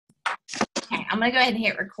going to go ahead and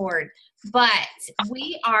hit record, but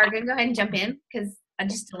we are going to go ahead and jump in because I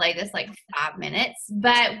just delayed this like 5 minutes,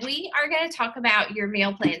 but we are going to talk about your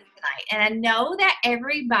meal plans tonight. And I know that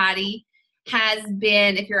everybody has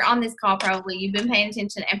been, if you're on this call, probably you've been paying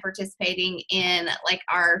attention and participating in like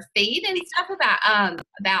our feed and stuff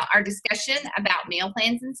about our discussion about meal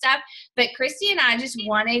plans and stuff. But Christy and I just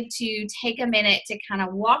wanted to take a minute to kind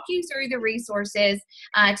of walk you through the resources,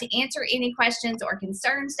 to answer any questions or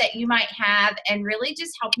concerns that you might have, and really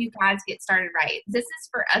just help you guys get started right. This is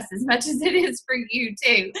for us as much as it is for you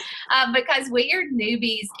too, because we are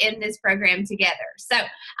newbies in this program together. So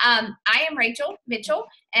I am Rachel Mitchell,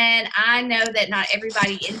 and I know that not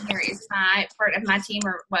everybody in here is part of my team,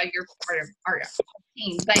 or well, you're part of our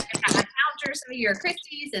team, but you've got my challengers, some of your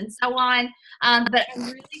Christies, and so on. But I'm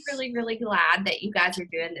really, really, really glad that you guys are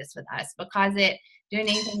doing this with us, because doing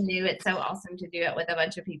anything new, it's so awesome to do it with a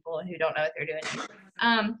bunch of people who don't know what they're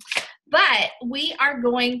doing. But we are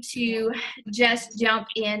going to just jump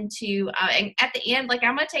into, and at the end, like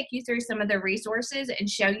I'm going to take you through some of the resources and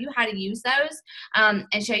show you how to use those,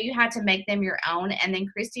 and show you how to make them your own. And then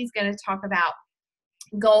Christy's going to talk about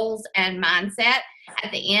goals and mindset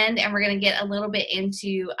at the end, and we're going to get a little bit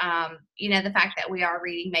into, the fact that we are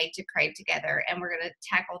reading Made to Crave together, and we're going to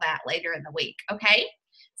tackle that later in the week. Okay.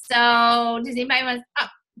 So does anybody want to,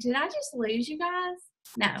 did I just lose you guys?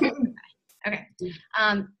 No. Okay.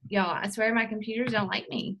 Y'all, I swear my computers don't like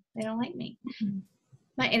me. They don't like me.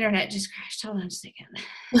 My internet just crashed. Hold on a second.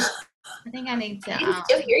 I think I need to. I can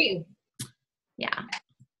still hear you. Yeah.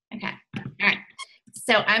 Okay. All right.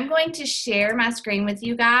 So I'm going to share my screen with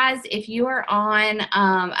you guys. If you are on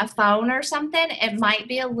a phone or something, it might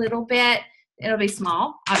be a little bit, it'll be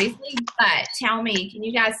small, obviously, but tell me, can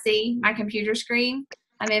you guys see my computer screen?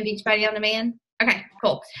 I'm in Beachbody On Demand. Okay,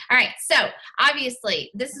 cool. All right, so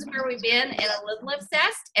obviously this is where we've been in a little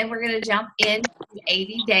obsessed, and we're going to jump into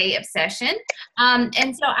 80-day obsession.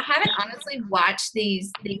 And so I haven't honestly watched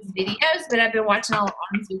these videos, but I've been watching all of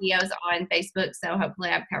Autumn's videos on Facebook, so hopefully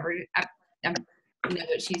I've covered it. I know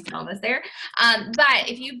what she's telling us there. But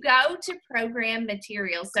if you go to program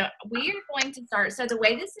materials, so we are going to start. So the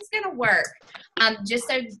way this is going to work, just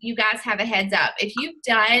so you guys have a heads up, if you've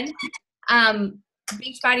done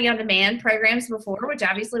Beachbody On Demand programs before, which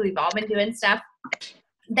obviously we've all been doing stuff,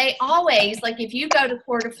 they always, like if you go to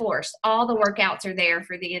Core to Force, all the workouts are there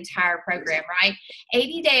for the entire program, right?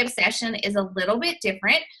 80-day obsession is a little bit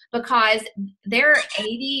different because there are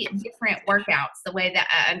 80 different workouts, the way that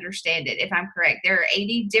I understand it, if I'm correct. There are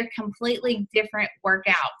 80 completely different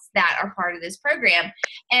workouts that are part of this program.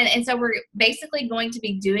 And so we're basically going to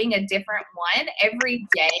be doing a different one every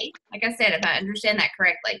day, like I said, if I understand that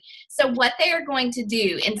correctly. So what they are going to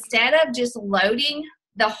do, instead of just loading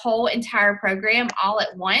the whole entire program all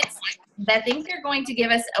at once, I think they're going to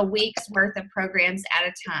give us a week's worth of programs at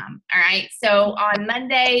a time. All right. So on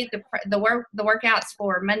Monday, the workouts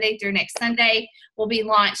for Monday through next Sunday will be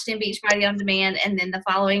launched in Beachbody On Demand, and then the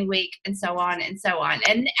following week, and so on and so on.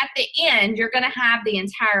 And at the end, you're going to have the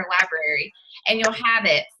entire library, and you'll have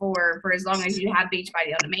it for as long as you have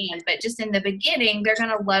Beachbody On Demand. But just in the beginning, they're going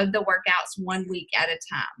to load the workouts 1 week at a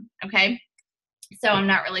time. Okay. So I'm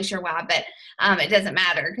not really sure why, but it doesn't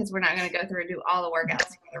matter because we're not going to go through and do all the workouts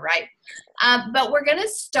together, right? But we're going to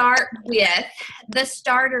start with the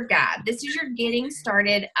starter guide. This is your getting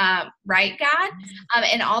started right guide,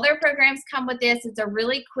 and all their programs come with this. It's a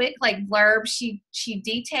really quick like blurb. She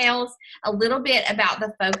details a little bit about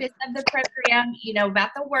the focus of the program, about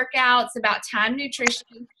the workouts, about time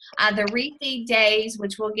nutrition, the refeed days,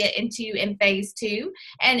 which we'll get into in phase 2.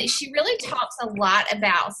 And she really talks a lot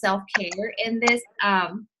about self-care in this.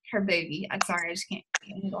 Her booby. I'm sorry, I just can't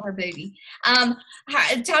handle her booby.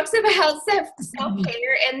 It talks about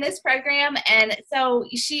self-care in this program, and so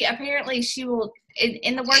she will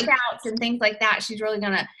in the workouts and things like that. She's really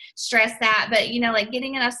gonna stress that, but like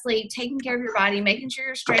getting enough sleep, taking care of your body, making sure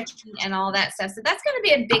you're stretching, and all that stuff. So that's gonna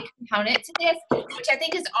be a big component to this, which I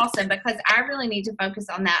think is awesome because I really need to focus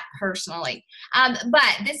on that personally.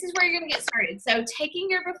 But this is where you're gonna get started. So taking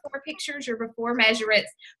your before pictures, your before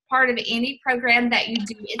measurements, part of any program that you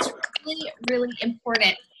do, it's really, really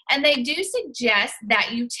important. And they do suggest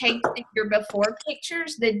that you take your before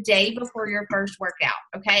pictures the day before your first workout,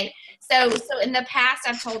 okay? So in the past,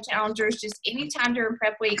 I've told challengers just anytime during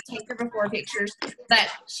prep week, take your before pictures, but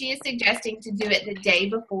she is suggesting to do it the day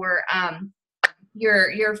before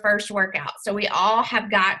your first workout. So we all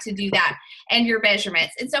have got to do that, and your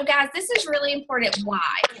measurements. And so guys, this is really important.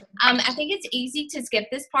 Why? I think it's easy to skip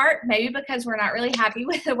this part, maybe because we're not really happy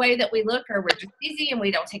with the way that we look, or we're just busy and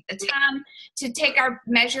we don't take the time to take our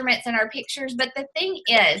measurements and our pictures. But the thing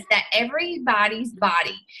is that everybody's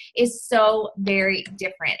body is so very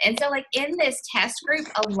different. And so like in this test group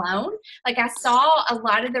alone, like I saw a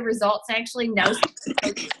lot of the results. I actually know some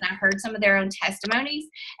coaches, and I heard some of their own testimonies.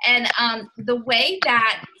 And the way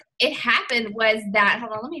that it happened was that,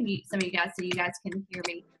 hold on, let me mute some of you guys so you guys can hear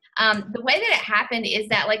me. The way that it happened is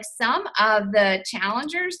that like some of the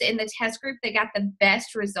challengers in the test group that got the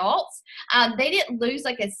best results, they didn't lose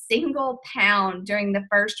like a single pound during the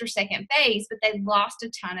first or second phase, but they lost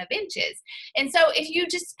a ton of inches. And so if you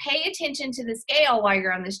just pay attention to the scale while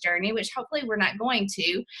you're on this journey, which hopefully we're not going to,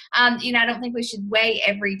 you know, I don't think we should weigh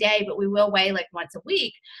every day, but we will weigh like once a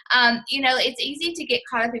week. You know, it's easy to get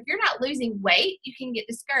caught up. If you're not losing weight, you can get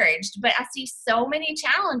discouraged. But I see so many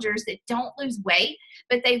challengers that don't lose weight,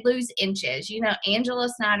 but they lose inches. You know, Angela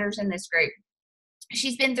Snyder's in this group.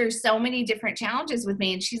 She's been through so many different challenges with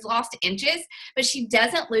me, and she's lost inches, but she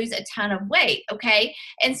doesn't lose a ton of weight, okay?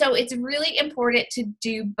 And so it's really important to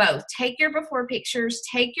do both. Take your before pictures,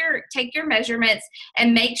 take your measurements,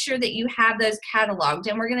 and make sure that you have those cataloged.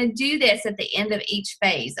 And we're going to do this at the end of each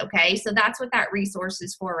phase, okay? So that's what that resource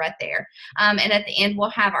is for right there. And at the end, we'll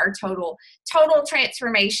have our total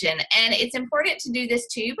transformation. And it's important to do this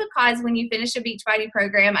too, because when you finish a Beachbody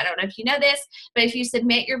program, I don't know if you know this, but if you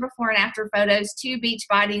submit your before and after photos to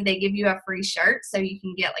Beachbody, they give you a free shirt, so you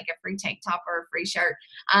can get like a free tank top or a free shirt,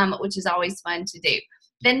 which is always fun to do.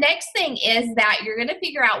 The next thing is that you're going to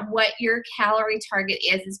figure out what your calorie target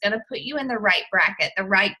is. It's going to put you in the right bracket, the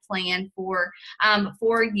right plan for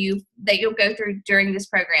you that you'll go through during this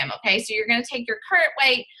program. Okay, so you're going to take your current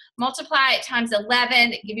weight, multiply it times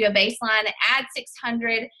 11, give you a baseline, add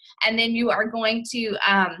 600, and then you are going to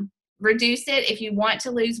reduce it if you want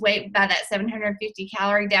to lose weight by that 750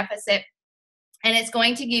 calorie deficit. And it's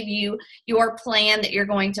going to give you your plan that you're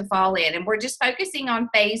going to fall in. And we're just focusing on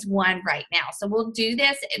phase 1 right now. So we'll do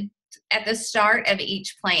this at the start of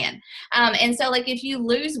each plan. And so like if you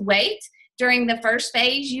lose weight during the first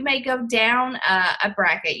phase, you may go down a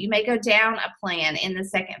bracket. You may go down a plan in the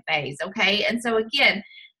second phase, okay? And so again,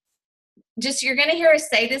 just you're going to hear us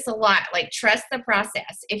say this a lot, like trust the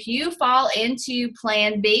process. If you fall into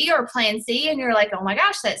plan B or plan C and you're like, oh my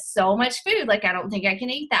gosh, that's so much food, like I don't think I can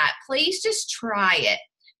eat that, please just try it.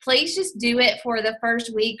 Please just do it for the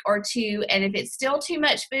first week or two. And if it's still too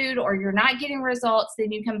much food or you're not getting results,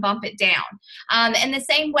 then you can bump it down. And the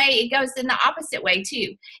same way, it goes in the opposite way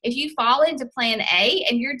too. If you fall into plan A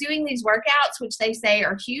and you're doing these workouts, which they say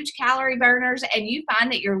are huge calorie burners, and you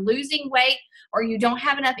find that you're losing weight or you don't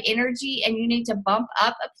have enough energy and you need to bump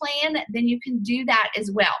up a plan, then you can do that as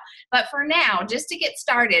well. But for now, just to get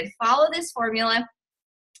started, follow this formula.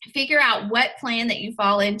 Figure out what plan that you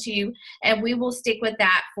fall into, and we will stick with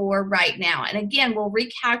that for right now. And again, we'll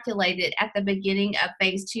recalculate it at the beginning of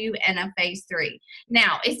phase 2 and of phase 3.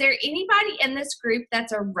 Now, is there anybody in this group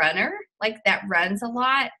that's a runner, like that runs a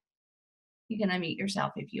lot? You can unmute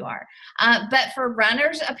yourself if you are. But for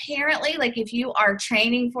runners, apparently, like if you are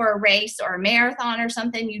training for a race or a marathon or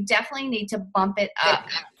something, you definitely need to bump it up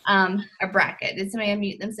a bracket. Did somebody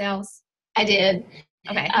unmute themselves? I did.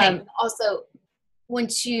 Okay. Hey. Also,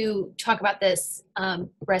 once you talk about this,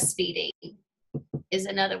 breastfeeding is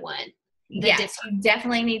another one. Yes, you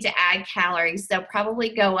definitely need to add calories. So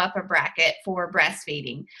probably go up a bracket for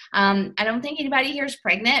breastfeeding. I don't think anybody here is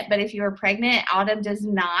pregnant, but if you are pregnant, Autumn does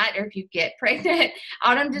not, or if you get pregnant,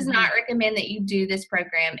 Autumn does not recommend that you do this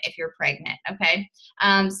program if you're pregnant, okay?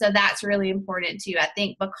 So that's really important too, I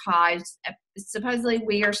think, because supposedly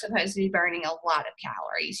we are supposed to be burning a lot of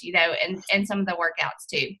calories, you know, and some of the workouts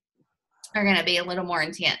too are going to be a little more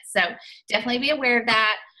intense. So definitely be aware of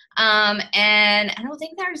that. And I don't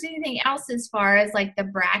think there's anything else as far as like the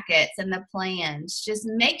brackets and the plans. Just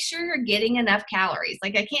make sure you're getting enough calories.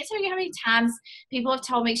 Like I can't tell you how many times people have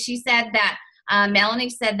told me, she said that, Melanie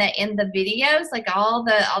said that in the videos, like all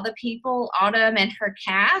the people, Autumn and her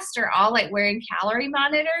cast are all like wearing calorie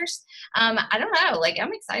monitors. I don't know, like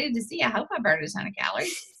I'm excited to see. I hope I burn a ton of calories.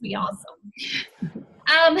 It'd be awesome.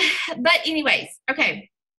 But anyways, okay.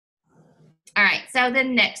 All right, so the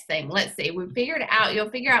next thing, let's see, we figured out, you'll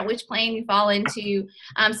figure out which plan you fall into.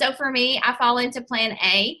 So for me, I fall into plan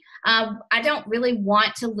A. I don't really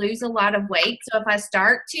want to lose a lot of weight. So if I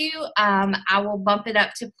start to, I will bump it up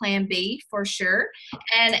to plan B for sure.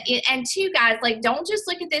 And two, guys, like don't just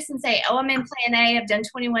look at this and say, oh, I'm in plan A. I've done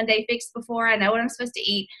 21-day fix before. I know what I'm supposed to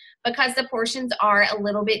eat. because the portions are a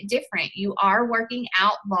little bit different. You are working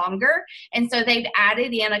out longer, and so they've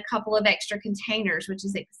added in a couple of extra containers, which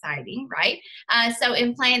is exciting, right? So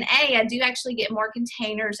in Plan A, I do actually get more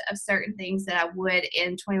containers of certain things that I would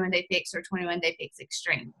in 21 Day Fix or 21 Day Fix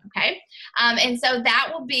Extreme, okay? And so that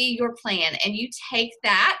will be your plan, and you take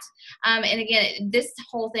that, and again, this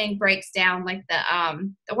whole thing breaks down like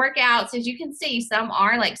the workouts. As you can see, some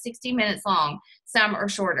are like 60 minutes long, some are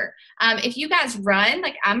shorter. If you guys run,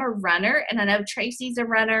 like I'm a runner, and I know Tracy's a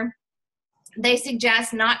runner, they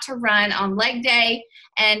suggest not to run on leg day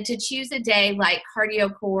and to choose a day like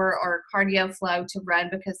cardio core or cardio flow to run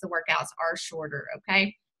because the workouts are shorter,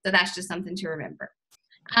 okay? So that's just something to remember.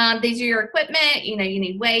 These are your equipment. You know, you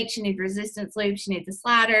need weights, you need resistance loops, you need the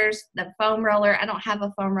sliders, the foam roller. I don't have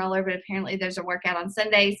a foam roller, but apparently there's a workout on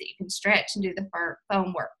Sundays that you can stretch and do the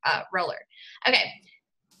foam roller. Okay.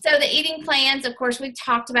 So the eating plans, of course, we've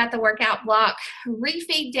talked about the workout block.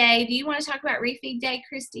 Refeed day. Do you want to talk about refeed day,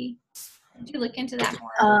 Christy? Did you look into that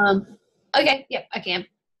more? Okay. Yep, I can.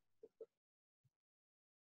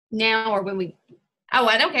 Now or when we... Oh,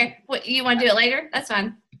 I don't care. What, you want to do it later? That's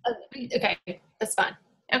fine. Okay, that's fine.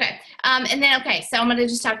 Okay. And then, okay, so I'm going to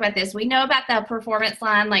just talk about this. We know about the performance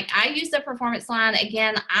line. Like I use the performance line.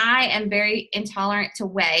 Again, I am very intolerant to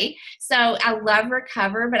whey. So I love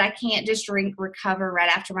Recover, but I can't just drink Recover right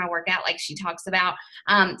after my workout like she talks about.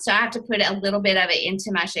 So I have to put a little bit of it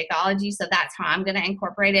into my Shakeology. So that's how I'm going to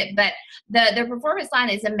incorporate it. But the performance line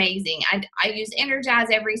is amazing. I use Energize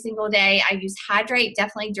every single day. I use Hydrate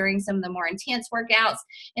definitely during some of the more intense workouts.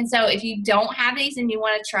 And so if you don't have these and you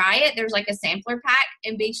want to try it, there's like a sampler pack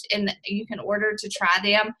and you can order to try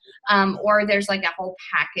them, or there's like a whole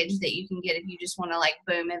package that you can get if you just want to like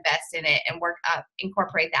boom invest in it and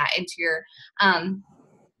incorporate that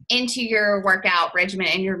into your workout regimen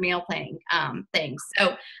and your meal planning things.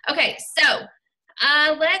 So okay, so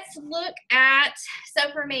let's look at,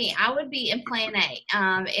 so for me, I would be in Plan A.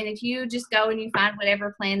 And if you just go and you find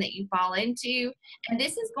whatever plan that you fall into, and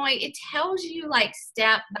this is it tells you like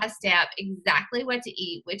step by step exactly what to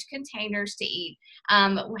eat, which containers to eat,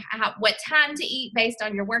 what time to eat based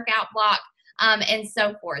on your workout block, and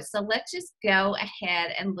so forth. So let's just go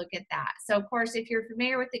ahead and look at that. So of course, if you're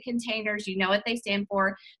familiar with the containers, you know what they stand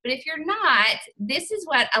for. But if you're not, this is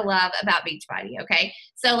what I love about Beachbody, okay?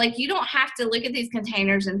 So like you don't have to look at these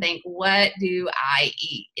containers and think, what do I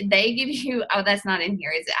eat? They give you, oh, that's not in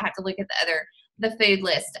here, is it? I have to look at the food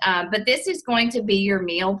list. But this is going to be your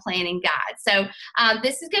meal planning guide. So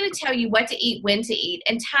this is going to tell you what to eat, when to eat.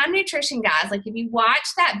 And Time Nutrition, guys, like if you watch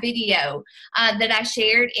that video that I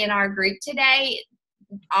shared in our group today,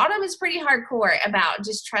 Autumn is pretty hardcore about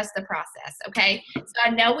just trust the process, okay? So I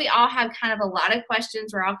know we all have kind of a lot of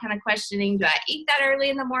questions. We're all kind of questioning, do I eat that early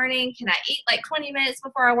in the morning? Can I eat like 20 minutes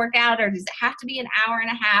before I work out, or does it have to be an hour and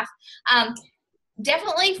a half?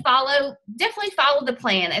 Definitely follow the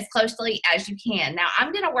plan as closely as you can. Now,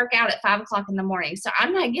 I'm going to work out at 5 o'clock in the morning, so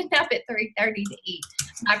I'm not getting up at 3:30 to eat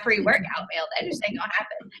my pre-workout meal. That just ain't going to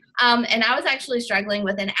happen. And I was actually struggling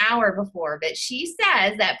with an hour before, but she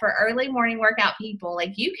says that for early morning workout people,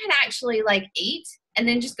 like you can actually like eat and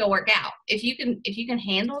then just go work out. If you can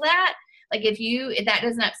handle that, like if that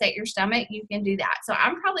doesn't upset your stomach, you can do that. So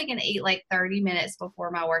I'm probably going to eat like 30 minutes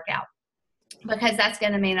before my workout, because that's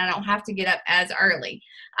going to mean I don't have to get up as early.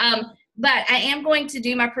 But I am going to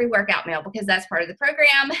do my pre-workout meal because that's part of the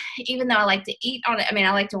program. Even though I like to eat on it,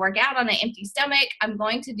 I like to work out on an empty stomach, I'm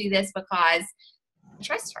going to do this because I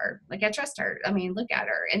trust her. Like I trust her. I mean, look at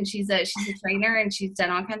her. And she's a trainer and she's done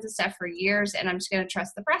all kinds of stuff for years, and I'm just going to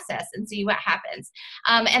trust the process and see what happens.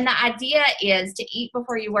 And the idea is to eat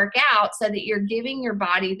before you work out so that you're giving your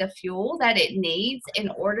body the fuel that it needs in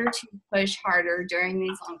order to push harder during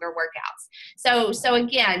these longer workouts. So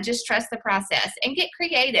again, just trust the process and get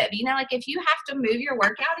creative. You know, like if you have to move your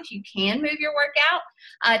workout, if you can move your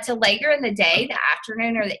workout to later in the day, the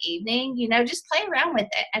afternoon or the evening, you know, just play around with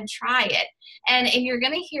it and try it. And you're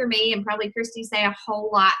going to hear me and probably Christy say a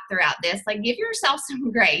whole lot throughout this. Like, give yourself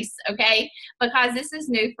some grace, okay? Because this is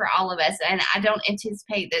new for all of us, and I don't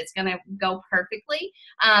anticipate that it's going to go perfectly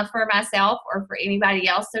for myself or for anybody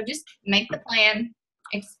else. So just make the plan.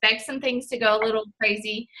 Expect some things to go a little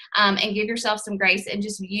crazy, and give yourself some grace, and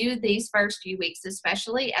just view these first few weeks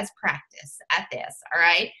especially as practice at this, all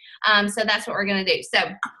right? So that's what we're going to do. So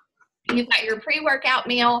you've got your pre-workout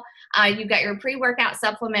meal. You've got your pre-workout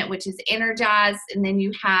supplement, which is Energize. And then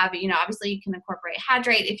you have, you know, obviously you can incorporate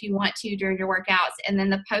Hydrate if you want to during your workouts. And then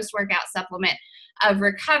the post-workout supplement of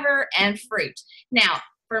Recover and fruit. Now,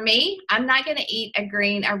 for me, I'm not going to eat a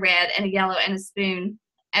green, a red, and a yellow and a spoon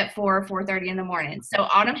at 4 or 4:30 in the morning. So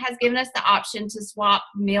Autumn has given us the option to swap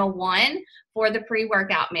meal 1 for the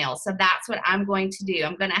pre-workout meal. So that's what I'm going to do.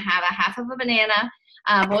 I'm going to have a half of a banana,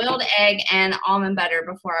 boiled egg, and almond butter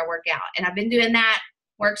before I work out. And I've been doing that.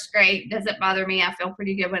 Works great. Doesn't bother me. I feel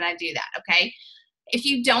pretty good when I do that, okay? If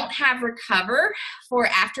you don't have recover for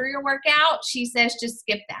after your workout, she says just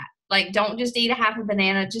skip that. Like, don't just eat a half a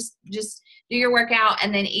banana. Just do your workout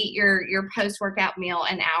and then eat your post-workout meal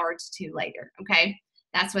an hour to 2 later, okay?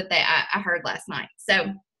 That's what I heard last night.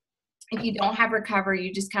 So if you don't have recover,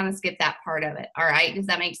 you just kind of skip that part of it, all right? Does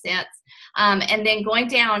that make sense? And then going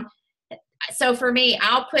down, so for me,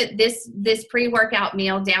 I'll put this pre-workout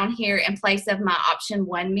meal down here in place of my option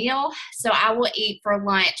 1 meal. So I will eat for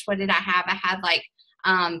lunch. What did I have? I had like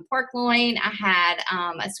pork loin. I had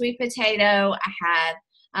a sweet potato. I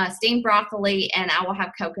had steamed broccoli, and I will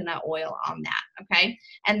have coconut oil on that, okay?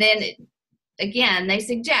 And then again, they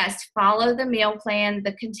suggest follow the meal plan,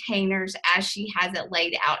 the containers as she has it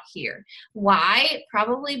laid out here. Why?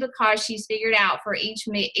 Probably because she's figured out for each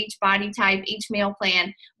body type, each meal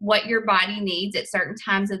plan, what your body needs at certain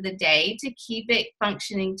times of the day to keep it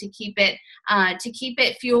functioning, to keep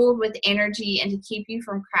it fueled with energy, and to keep you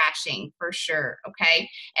from crashing for sure, okay?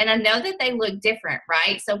 And I know that they look different,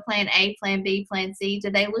 right? So plan A, plan B, plan C,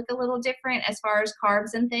 do they look a little different as far as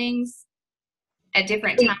carbs and things at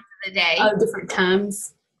different times of the day? Oh, different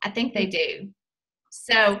times. I think they do.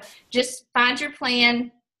 So just find your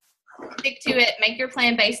plan, stick to it, make your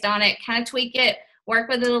plan based on it, kind of tweak it, work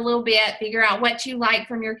with it a little bit, figure out what you like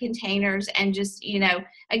from your containers, and just,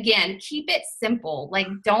 again, keep it simple. Like,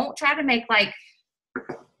 don't try to make like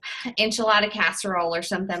enchilada casserole or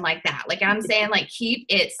something like that. Like I'm saying, like, keep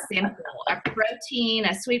it simple. A protein,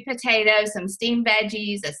 a sweet potato, some steamed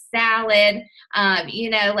veggies, a salad,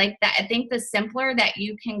 like that. I think the simpler that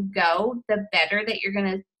you can go, the better that you're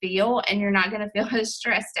going to feel, and you're not going to feel as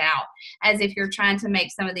stressed out as if you're trying to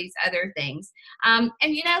make some of these other things.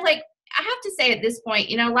 Like, I have to say at this point,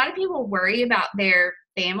 a lot of people worry about their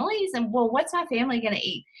families and, well, what's my family going to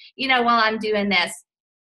eat, while I'm doing this.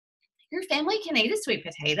 Your family can eat a sweet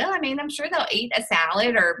potato. I mean, I'm sure they'll eat a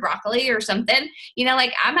salad or broccoli or something.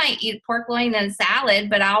 Like I might eat pork loin and a salad,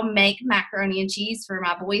 but I'll make macaroni and cheese for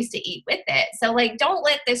my boys to eat with it. So, like, don't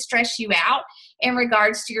let this stress you out in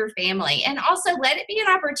regards to your family. And also let it be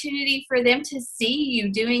an opportunity for them to see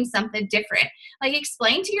you doing something different. Like,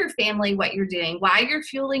 explain to your family what you're doing, why you're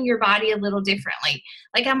fueling your body a little differently.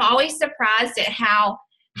 Like, I'm always surprised at how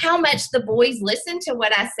much the boys listen to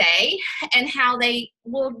what I say and how they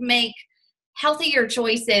will make healthier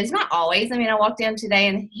choices. Not always. I mean, I walked in today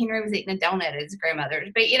and Henry was eating a donut at his grandmother's,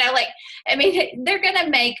 but they're going to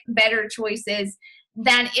make better choices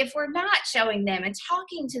than if we're not showing them and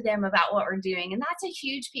talking to them about what we're doing. And that's a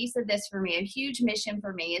huge piece of this for me. A huge mission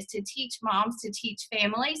for me is to teach moms to teach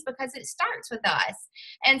families, because it starts with us.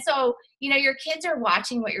 And so, your kids are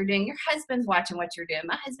watching what you're doing. Your husband's watching what you're doing.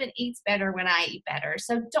 My husband eats better when I eat better.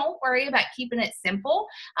 So don't worry about keeping it simple.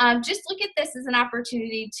 Just look at this as an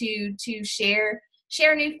opportunity to share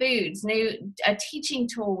new foods, a teaching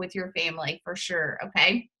tool with your family for sure.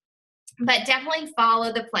 Okay. But definitely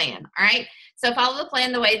follow the plan, all right? So follow the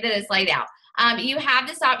plan the way that it's laid out. You have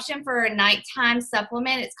this option for a nighttime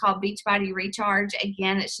supplement. It's called Beachbody Recharge.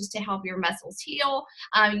 Again, it's just to help your muscles heal.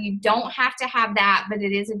 You don't have to have that, but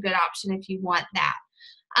it is a good option if you want that.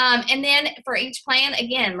 And then for each plan,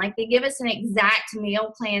 again, like, they give us an exact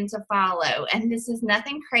meal plan to follow. And this is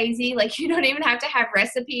nothing crazy. Like, you don't even have to have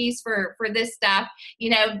recipes for this stuff.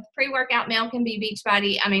 Pre-workout meal can be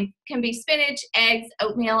can be spinach, eggs,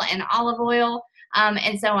 oatmeal, and olive oil,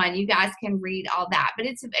 and so on. You guys can read all that. But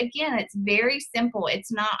it's very simple.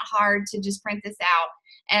 It's not hard to just print this out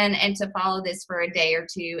and to follow this for a day or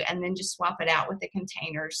two, and then just swap it out with the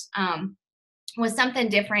containers. With something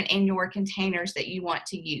different in your containers that you want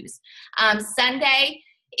to use. Sunday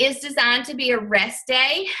is designed to be a rest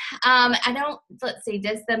day.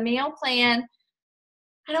 Does the meal plan,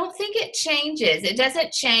 I don't think it changes. It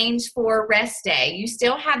doesn't change for rest day. You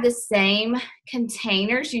still have the same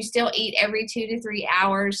containers. You still eat every 2 to 3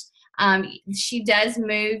 hours. She does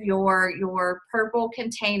move your purple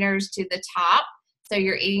containers to the top. So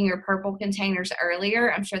you're eating your purple containers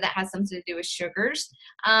earlier. I'm sure that has something to do with sugars.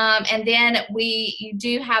 And then you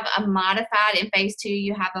do have a modified, in phase 2,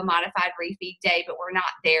 you have a modified refeed day, but we're not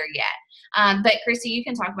there yet. But Chrissy, you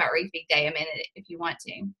can talk about refeed day a minute if you want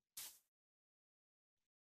to.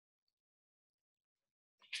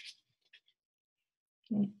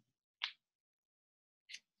 Okay.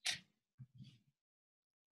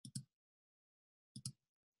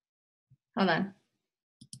 Hold on.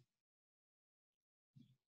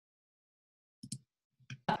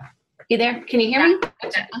 You there? Can you hear me?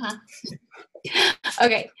 Uh-huh.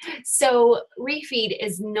 Okay, so refeed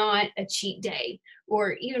is not a cheat day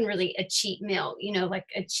or even really a cheat meal. You know, like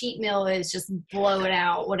a cheat meal is just blow it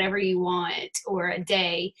out, whatever you want, or a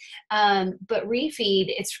day. But refeed,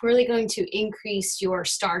 it's really going to increase your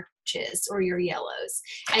starches or your yellows.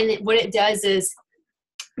 And what it does is,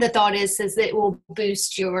 the thought is that it will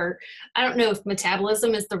boost your, I don't know if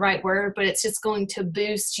metabolism is the right word, but it's just going to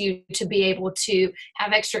boost you to be able to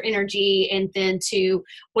have extra energy, and then to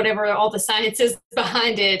whatever all the science is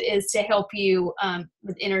behind it is to help you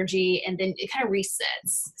with energy, and then it kind of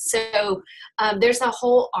resets. So there's a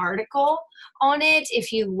whole article on it.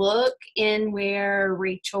 If you look in where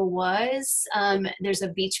Rachel was, there's a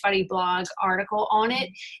Beachbody blog article on it.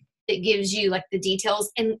 It gives you like the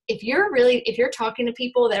details. And if you're talking to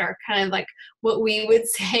people that are kind of like what we would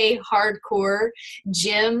say hardcore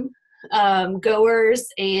gym goers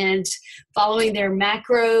and following their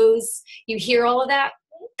macros, you hear all of that,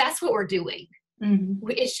 that's what we're doing. Mm-hmm.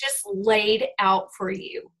 It's just laid out for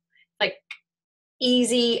you, like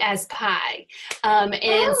easy as pie.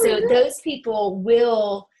 And so those people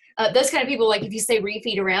will, those kind of people, like if you say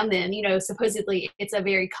refeed around them, you know, supposedly it's a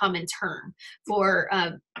very common term for,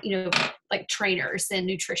 you know, like trainers and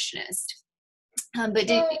nutritionists. But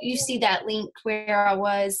did you see that link where I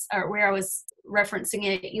was referencing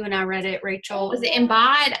it? You and I read it, Rachel. Was it in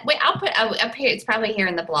Bod? Wait, I'll put up here. It's probably here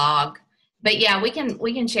in the blog. But yeah, we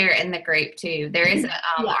can share it in the group too. There is an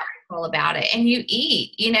article about it. And you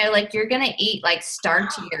eat, you know, like you're going to eat like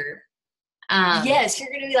starchier. Yes, you're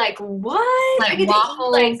going to be like, what? Like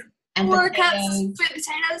waffles, like and 4 cups of sweet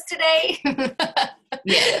potatoes today.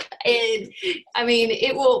 Yeah. And I mean,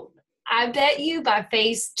 it will, I bet you by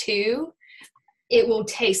phase 2, it will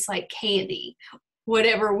taste like candy.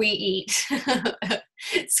 Whatever we eat,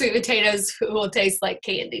 sweet potatoes will taste like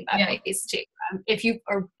candy by phase 2, if you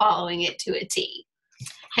are following it to a T.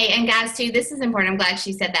 Hey, and guys, too, this is important. I'm glad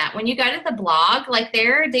she said that. When you go to the blog, like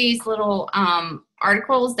there are these little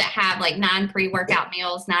articles that have like 9 pre-workout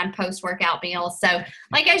meals, 9 post-workout meals. So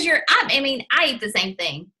like as you're, I mean, I eat the same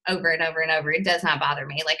thing over and over and over. It does not bother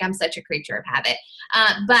me. Like I'm such a creature of habit.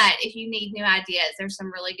 But if you need new ideas, there's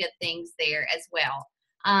some really good things there as well.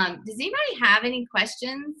 Does anybody have any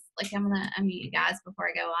questions? Like I'm going to unmute you guys before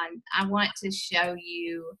I go on. I want to show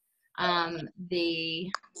you the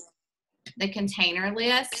container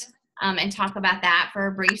list and talk about that for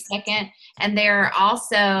a brief second. And there are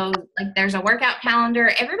also, like there's a workout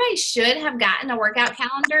calendar. Everybody should have gotten a workout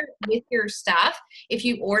calendar with your stuff if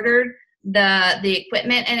you ordered the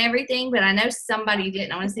equipment and everything, but I know somebody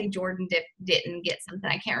didn't. I want to say Jordan didn't get something.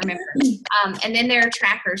 I can't remember. And then there are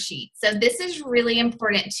tracker sheets. So this is really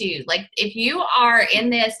important too. Like if you are in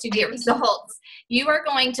this to get results, you are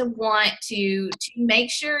going to want to make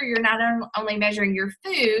sure you're not only measuring your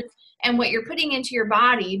food and what you're putting into your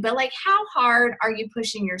body, but like how hard are you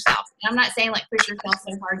pushing yourself? And I'm not saying like push yourself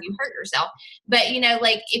so hard you hurt yourself, but you know,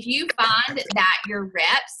 like if you find that your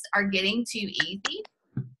reps are getting too easy,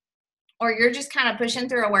 or you're just kind of pushing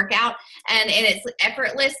through a workout and it's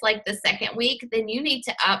effortless like the second week, then you need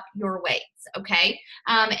to up your weights, okay?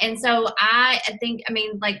 And so I think, I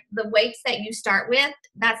mean, like the weights that you start with,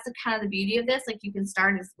 that's the kind of the beauty of this. Like you can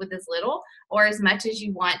start with as little or as much as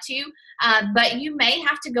you want to, but you may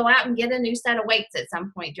have to go out and get a new set of weights at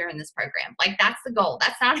some point during this program. Like that's the goal.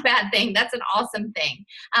 That's not a bad thing. That's an awesome thing.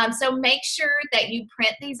 So make sure that you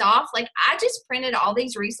print these off. Like I just printed all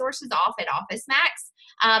these resources off at Office Max.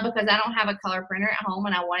 Because I don't have a color printer at home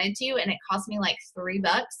and I wanted to, and it cost me like $3,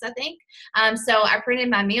 I think. So I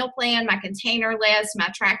printed my meal plan, my container list, my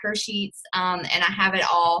tracker sheets, and I have it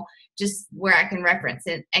all just where I can reference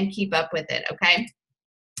it and keep up with it, okay?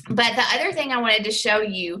 But the other thing I wanted to show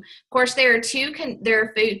you, of course, there are two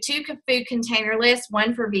food container lists,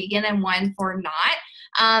 one for vegan and one for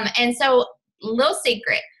not. And so, little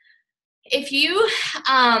secret. If you,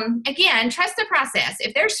 again, trust the process.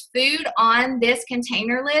 If there's food on this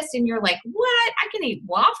container list and you're like, what? I can eat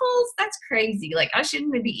waffles? That's crazy. Like, I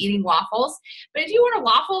shouldn't be eating waffles. But if you want a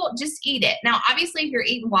waffle, just eat it. Now, obviously, if you're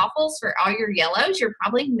eating waffles for all your yellows, you're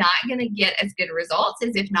probably not going to get as good results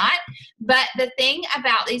as if not. But the thing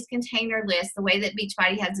about these container lists, the way that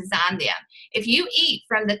Beachbody has designed them, if you eat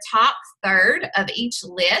from the top third of each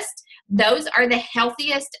list, those are the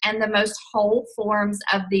healthiest and the most whole forms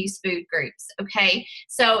of these food groups, okay?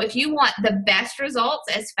 So if you want the best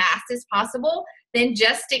results as fast as possible, then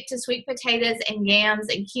just stick to sweet potatoes and yams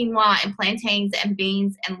and quinoa and plantains and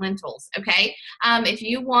beans and lentils, okay? If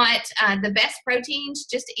you want the best proteins,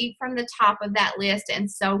 just eat from the top of that list and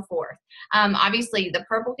so forth. Obviously, the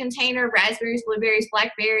purple container, raspberries, blueberries,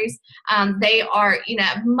 blackberries, they are,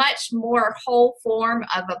 much more whole form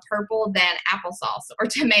of a purple than applesauce or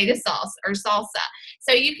tomato sauce or salsa.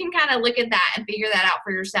 So you can kind of look at that and figure that out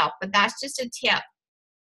for yourself. But that's just a tip.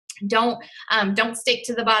 Don't stick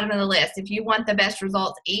to the bottom of the list. If you want the best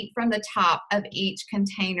results, eat from the top of each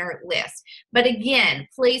container list. But again,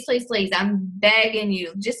 please, please, please, I'm begging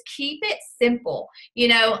you, just keep it simple.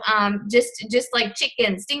 Just like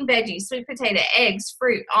chicken, steamed veggies, sweet potato, eggs,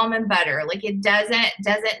 fruit, almond butter. Like it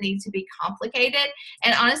doesn't need to be complicated.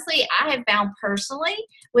 And honestly, I have found personally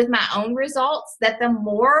with my own results that the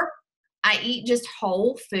more I eat just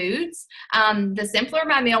whole foods, the simpler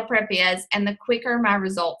my meal prep is and the quicker my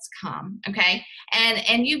results come, okay?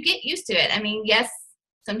 And you get used to it. I mean, yes,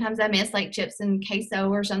 sometimes I miss like chips and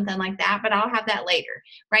queso or something like that, but I'll have that later.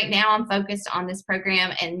 Right now, I'm focused on this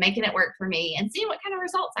program and making it work for me and seeing what kind of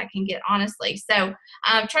results I can get, honestly. So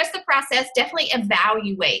trust the process. Definitely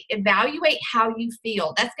evaluate. Evaluate how you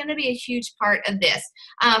feel. That's going to be a huge part of this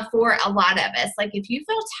for a lot of us. Like if you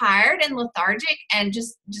feel tired and lethargic and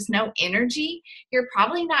just no energy, you're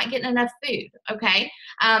probably not getting enough food, okay?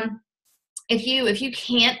 If you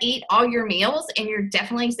can't eat all your meals and you're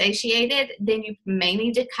definitely satiated, then you may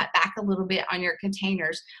need to cut back a little bit on your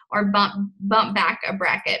containers or bump back a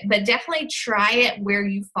bracket. But definitely try it where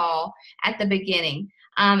you fall at the beginning,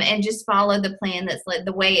 and just follow the plan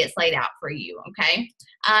the way it's laid out for you. Okay.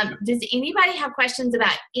 Does anybody have questions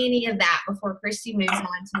about any of that before Christy moves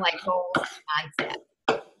on to like goals and mindset?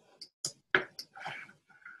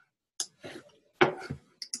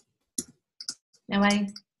 Nobody?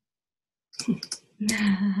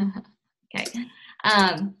 Okay.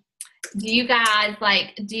 Do you guys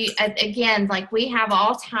again, like we have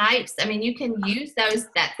all types. I mean, you can use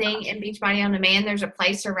that thing in Beachbody On Demand. There's a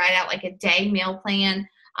place to write out like a day meal plan.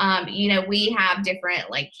 We have different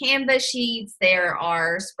like Canva sheets. There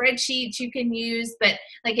are spreadsheets you can use, but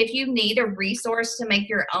like if you need a resource to make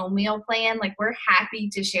your own meal plan, like we're happy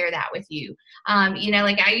to share that with you.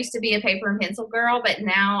 Like I used to be a paper and pencil girl, but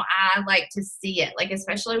now I like to see it, like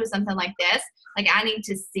especially with something like this, like I need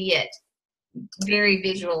to see it very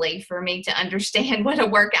visually for me to understand what a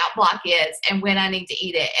workout block is and when I need to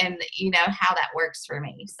eat it and how that works for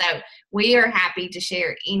me. So we are happy to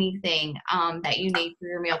share anything that you need for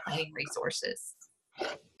your meal planning resources.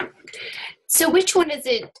 So which one is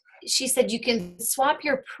it? She said you can swap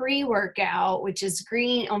your pre-workout, which is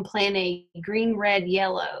green on plan A, green, red,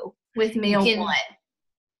 yellow, with meal one.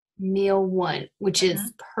 Meal one, which is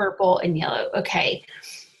purple and yellow. Okay.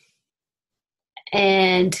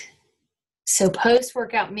 And so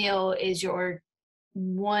post-workout meal is your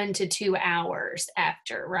 1 to 2 hours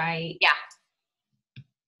after, right? Yeah.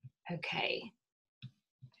 Okay.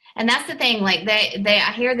 And that's the thing, like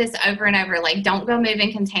I hear this over and over, like don't go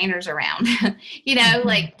moving containers around,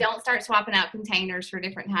 like don't start swapping out containers for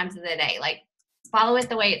different times of the day. Like follow it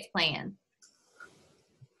the way it's planned.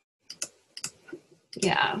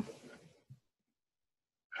 Yeah.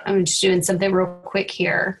 I'm just doing something real quick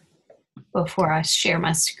here before I share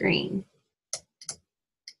my screen.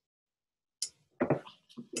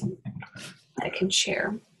 I can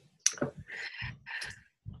share.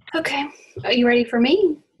 Okay. Are you ready for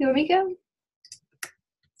me? You want me to go?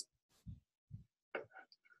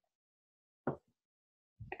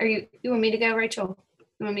 You want me to go, Rachel?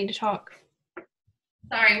 You want me to talk?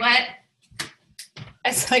 Sorry, what?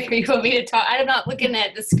 It's like, you want me to talk? I'm not looking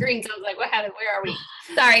at the screen, so I was like, what happened? Where are we?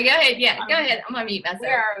 Sorry, go ahead. Yeah, go ahead. I'm going to mute myself.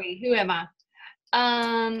 Where are we? Who am I?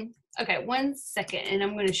 Okay, 1 second, and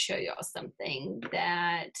I'm going to show y'all something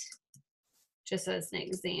that, just as an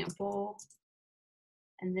example,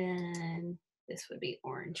 and then this would be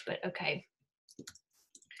orange, but okay.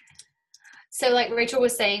 So like Rachel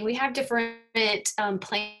was saying, we have different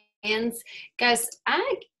plans. Guys,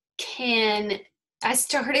 I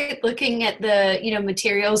started looking at the,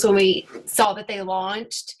 materials when we saw that they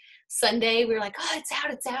launched Sunday. We were like, oh, it's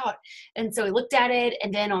out. And so we looked at it.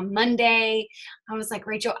 And then on Monday, I was like,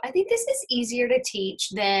 Rachel, I think this is easier to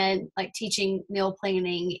teach than like teaching meal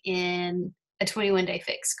planning in a 21-day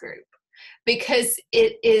fix group, because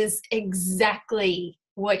it is exactly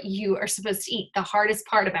what you are supposed to eat. The hardest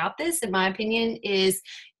part about this, in my opinion, is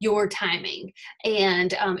your timing.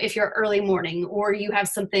 And if you're early morning or you have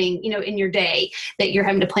something, in your day that you're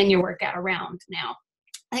having to plan your workout around now,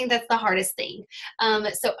 I think that's the hardest thing.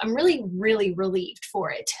 So I'm really, really relieved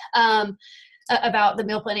for it about the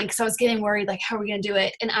meal planning, because I was getting worried, like, how are we going to do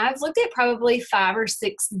it? And I've looked at probably 5 or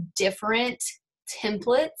 6 different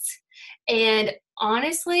templates. And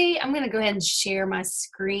honestly, I'm going to go ahead and share my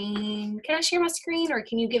screen. Can I share my screen, or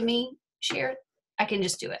can you give me share? I can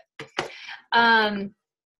just do it.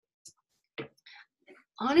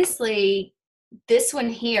 Honestly, this one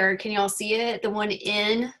here, can y'all see it? The one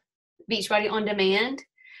in Beachbody On Demand.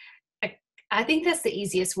 I think that's the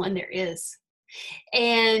easiest one there is.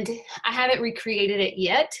 And I haven't recreated it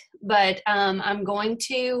yet, but I'm going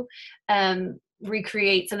to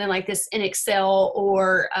recreate something like this in Excel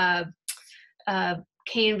or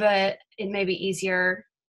Canva. It may be easier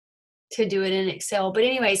to do it in Excel. But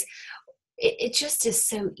anyways, it just is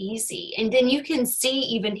so easy. And then you can see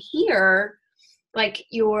even here, like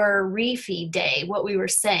your refeed day, what we were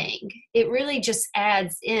saying, it really just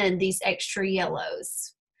adds in these extra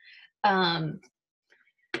yellows. And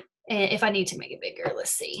if I need to make it bigger,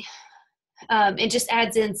 let's see. It just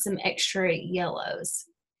adds in some extra yellows.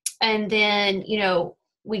 And then, you know,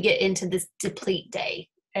 we get into this deplete day,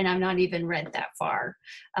 and I'm not even read that far,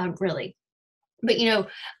 really. But, you know,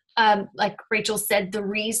 like Rachel said, the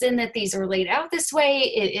reason that these are laid out this way,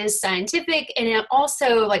 it is scientific. And it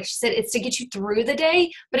also, like she said, it's to get you through the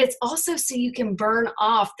day, but it's also so you can burn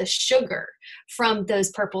off the sugar from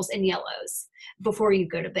those purples and yellows before you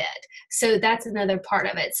go to bed. So that's another part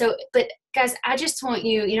of it. So, but guys, I just want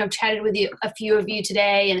you, you know, chatted with you, a few of you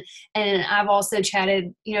today, and I've also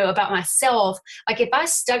chatted, you know, about myself. Like if I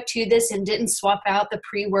stuck to this and didn't swap out the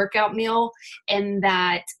pre-workout meal and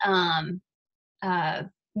that,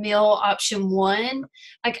 meal option 1,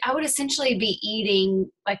 like I would essentially be eating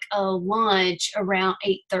like a lunch around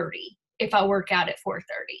 8:30 if I work out at 4:30.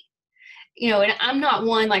 You know, and I'm not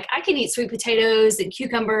one, like I can eat sweet potatoes and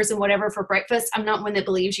cucumbers and whatever for breakfast. I'm not one that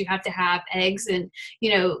believes you have to have eggs and,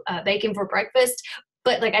 you know, bacon for breakfast,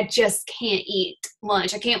 but like I just can't eat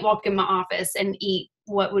lunch. I can't walk in my office and eat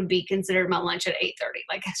what would be considered my lunch at 8:30.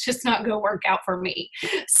 Like it's just not going to work out for me.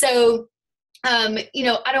 So you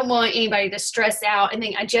know, I don't want anybody to stress out and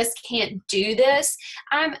think I just can't do this.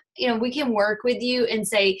 You know, we can work with you and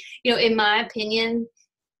say, you know, in my opinion,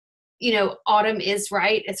 you know, Autumn is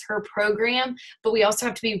right. It's her program, but we also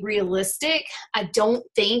have to be realistic. I don't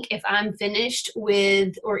think if I'm finished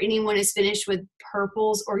with, or anyone is finished with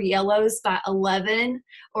purples or yellows by 11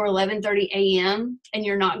 or 11:30 a.m. and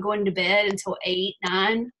you're not going to bed until 8,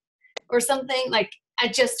 9 or something, like, I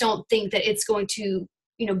just don't think that it's going to,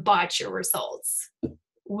 you know, botch your results.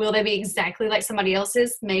 Will they be exactly like somebody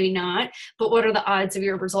else's? Maybe not. But what are the odds of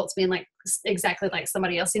your results being like exactly like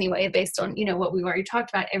somebody else anyway, based on, you know, what we've already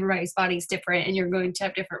talked about? Everybody's body is different and you're going to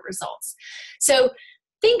have different results. So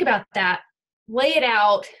think about that. Lay it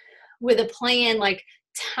out with a plan, like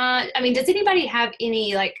time. I mean, does anybody have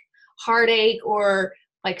any like heartache or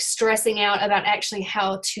like stressing out about actually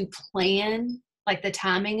how to plan like the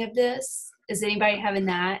timing of this? Is anybody having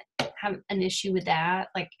that? Have an issue with that?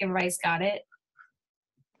 Like everybody's got it?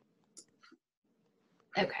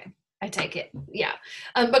 Okay, I take it. Yeah.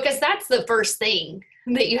 Because that's the first thing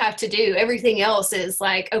that you have to do. Everything else is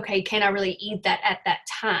like, okay, can I really eat that at that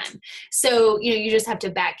time? So, you know, you just have to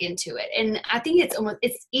back into it. And I think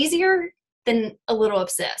it's easier than a little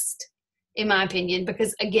obsessed, in my opinion,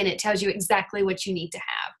 because again, it tells you exactly what you need to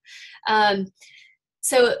have.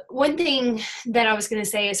 So one thing that I was going to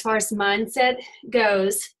say, as far as mindset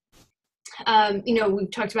goes, you know, we've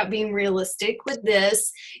talked about being realistic with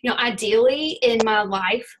this. You know, ideally in my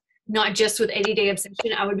life, not just with 80-day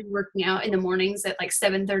obsession, I would be working out in the mornings at like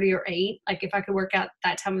 7:30 or 8. Like if I could work out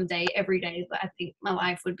that time of day every day, I think my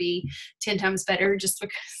life would be 10 times better, just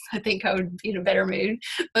because I think I would be in a better mood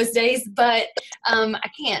most days. But I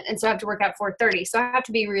can't. And so I have to work out 4:30. So I have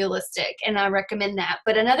to be realistic, and I recommend that.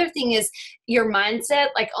 But another thing is your mindset,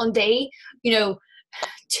 like on day, you know,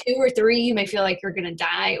 2 or 3, you may feel like you're going to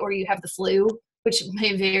die or you have the flu, which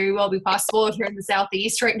may very well be possible if you're in the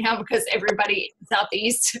Southeast right now, because everybody in the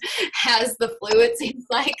Southeast has the flu, it seems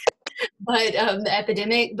like, but the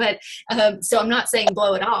epidemic. But so I'm not saying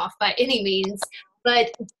blow it off by any means, but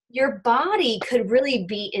your body could really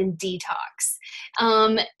be in detox.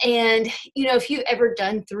 And, you know, if you've ever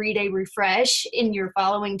done 3-day refresh in your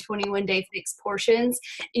following 21-day fixed portions,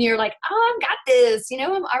 and you're like, oh, I've got this, you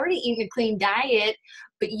know, I'm already eating a clean diet,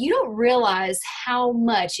 but you don't realize how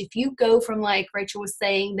much, if you go from, like Rachel was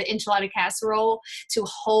saying, the enchilada casserole to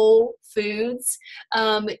whole foods,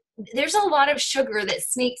 there's a lot of sugar that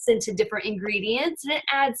sneaks into different ingredients, and it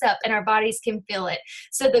adds up, and our bodies can feel it.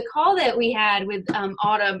 So the call that we had with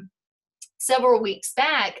Autumn several weeks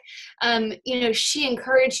back, you know, she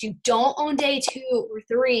encouraged you, don't on day 2 or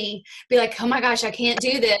 3 be like, oh my gosh, I can't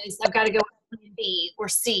do this, I've got to go with plan B or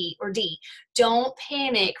C or D. Don't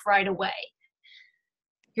panic right away.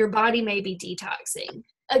 Your body may be detoxing.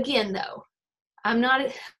 Again, though, I'm not,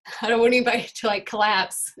 I don't want anybody to like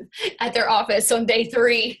collapse at their office on day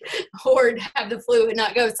 3 or have the flu and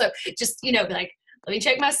not go. So just, be like, let me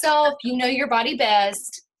check myself. You know your body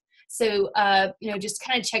best. So, just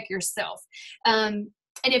kind of check yourself. And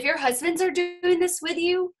if your husbands are doing this with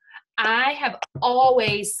you, I have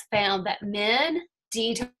always found that men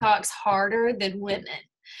detox harder than women.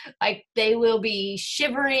 Like they will be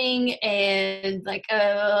shivering and like,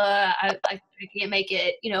 I can't make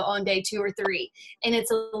it, on day 2 or 3. And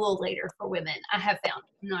it's a little later for women. I have found,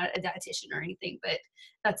 I'm not a dietitian or anything, but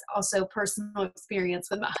that's also personal experience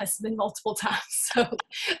with my husband multiple times. So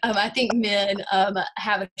I think men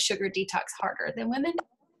have a sugar detox harder than women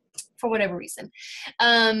for whatever reason.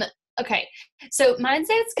 Okay, so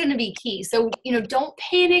mindset's going to be key. So, don't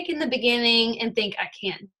panic in the beginning and think, I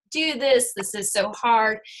can't do this. This is so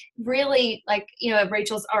hard. Really, like,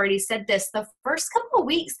 Rachel's already said this, the first couple of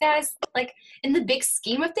weeks, guys, like in the big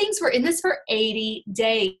scheme of things, we're in this for 80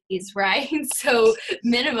 days, right? So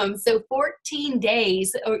minimum, so 14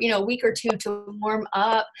 days or, a week or 2 to warm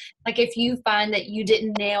up. Like if you find that you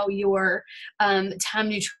didn't nail your time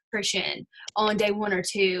nutrition on day 1 or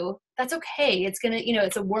 2, that's okay. It's going to,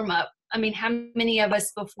 it's a warm up. I mean, how many of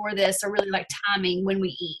us before this are really like timing when we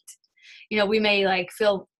eat? We may like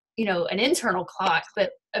feel, an internal clock,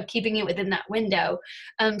 but of keeping it within that window.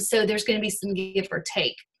 So there's going to be some give or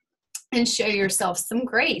take, and show yourself some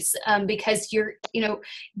grace because you're,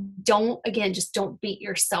 just don't beat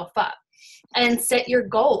yourself up, and set your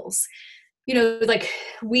goals. Like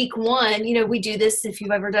week 1, we do this. If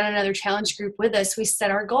you've ever done another challenge group with us, we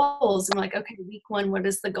set our goals and like, okay, week 1, what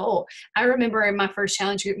is the goal? I remember in my first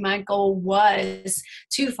challenge group, my goal was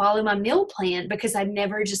to follow my meal plan because I'd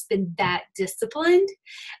never just been that disciplined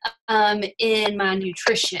in my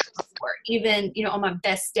nutrition before. Even, on my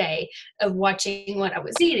best day of watching what I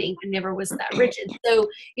was eating, I never was that rigid. So,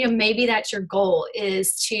 maybe that's your goal,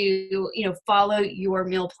 is to, follow your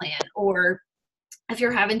meal plan. Or if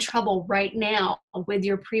you're having trouble right now with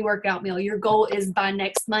your pre-workout meal, your goal is by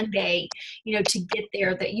next Monday, to get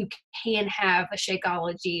there, that you can have a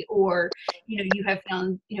Shakeology, or, you have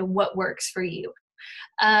found, what works for you.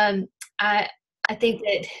 I think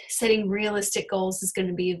that setting realistic goals is going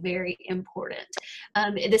to be very important.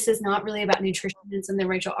 This is not really about nutrition, and something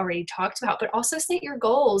Rachel already talked about, but also set your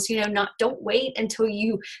goals. Don't wait until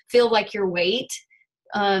you feel like your weight,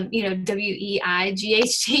 WEIGHT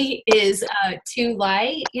is too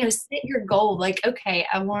light. Set your goal like, okay,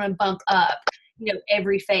 I want to bump up,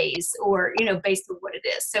 every phase, or, based on what it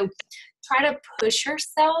is. So try to push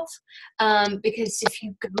yourself, because if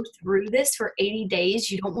you go through this for 80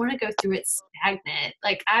 days, you don't want to go through it stagnant.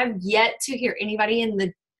 Like I've yet to hear anybody in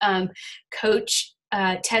the coach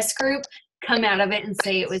test group come out of it and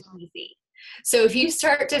say it was easy. So if you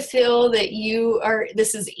start to feel that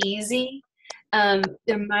this is easy,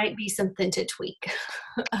 there might be something to tweak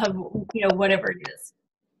of, whatever it is.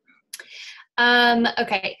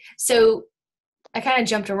 Okay. So I kind of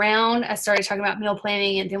jumped around. I started talking about meal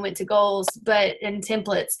planning and then went to goals, and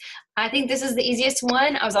templates. I think this is the easiest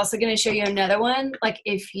one. I was also going to show you another one. Like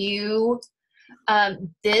if you,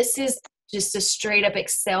 this is just a straight up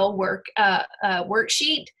Excel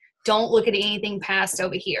worksheet. Don't look at anything past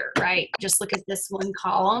over here, right? Just look at this one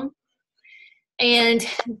column. And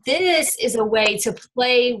this is a way to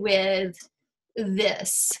play with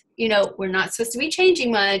this. We're not supposed to be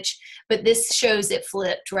changing much, but this shows it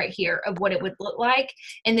flipped right here of what it would look like.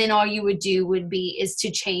 And then all you would do is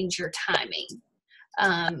to change your timing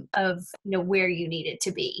of, where you need it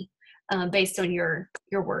to be based on your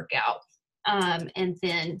workout, and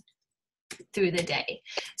then through the day.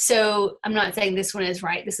 So I'm not saying this one is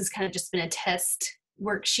right. This has kind of just been a test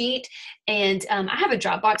worksheet, and I have a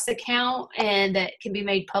Dropbox account, and that can be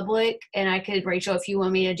made public, and I could, Rachel, if you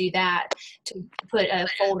want me to do that, to put a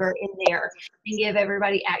folder in there and give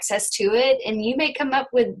everybody access to it, and you may come up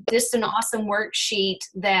with just an awesome worksheet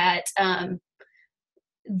that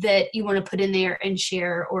that you want to put in there and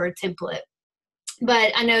share, or a template.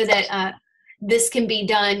 But I know that this can be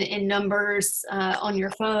done in Numbers on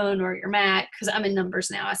your phone or your Mac, because I'm in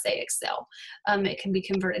Numbers now. I say Excel. It can be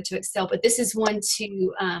converted to Excel, but this is one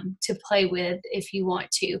to play with if you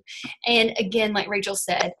want to. And again, like Rachel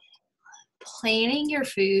said, planning your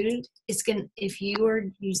food is going to, if you are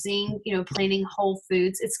using, planning whole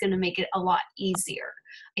foods, it's going to make it a lot easier.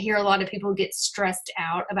 I hear a lot of people get stressed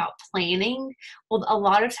out about planning. Well, a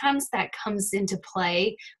lot of times that comes into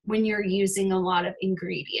play when you're using a lot of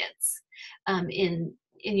ingredients in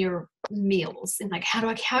your meals. And like, how do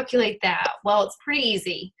I calculate that? Well, it's pretty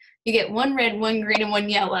easy. You get 1 red, 1 green, and 1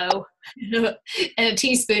 yellow, and a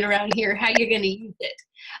teaspoon around here. How you're going to use it?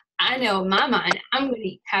 I know in my mind, I'm going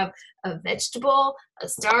to have a vegetable, a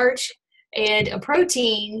starch, and a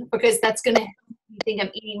protein because that's going to think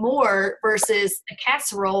I'm eating more versus a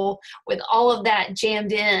casserole with all of that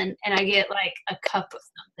jammed in and I get like a cup of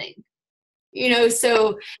something,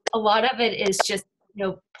 so a lot of it is just,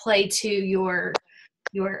 play to your,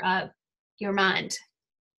 your mind.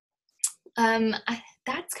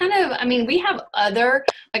 That's kind of, we have other,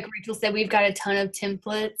 like Rachel said, we've got a ton of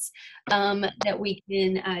templates that we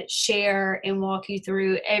can share and walk you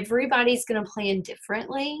through. Everybody's going to plan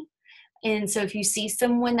differently. And so if you see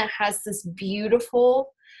someone that has this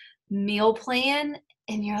beautiful meal plan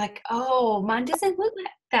and you're like, oh, mine doesn't look like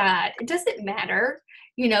that, it doesn't matter.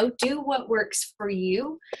 Do what works for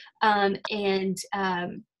you. And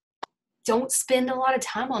don't spend a lot of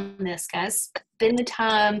time on this, guys. Spend the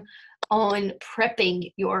time on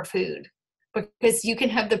prepping your food because you can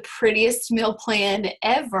have the prettiest meal plan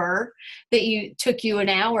ever that took you an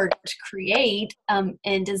hour to create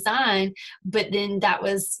and design, but then that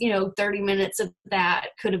was 30 minutes of that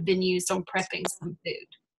could have been used on prepping some food.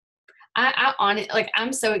 I on it, like,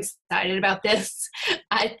 I'm so excited about this.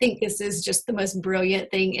 I think this is just the most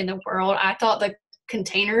brilliant thing in the world. I thought the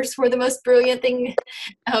containers were the most brilliant thing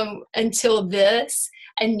until this.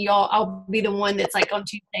 And I'll be the one that's like on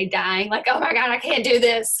Tuesday dying, like, oh my God, I can't do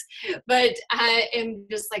this. But I am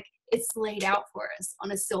just like, it's laid out for us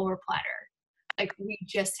on a silver platter. Like, we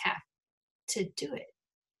just have to do it.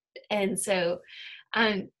 And so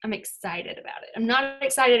I'm excited about it. I'm not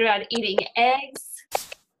excited about eating eggs.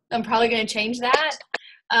 I'm probably going to change that.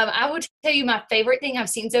 I will tell you my favorite thing I've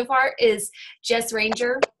seen so far is Jess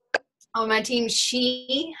Ranger on my team.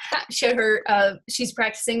 She showed her, she's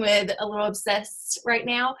practicing with A Little Obsessed right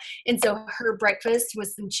now. And so her breakfast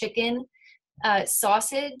was some chicken,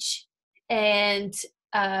 sausage, and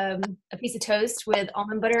a piece of toast with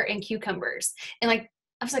almond butter and cucumbers. And like,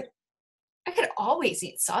 I was like, I could always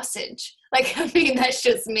eat sausage. Like, that's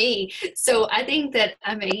just me. So I think that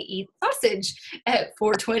I may eat sausage at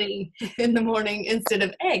 4:20 in the morning instead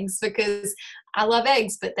of eggs because I love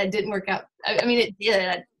eggs, but that didn't work out. It did.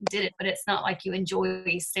 I did it, but it's not like you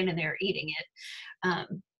enjoy standing there eating it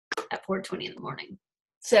at 4:20 in the morning.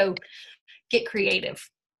 So get creative.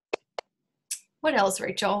 What else,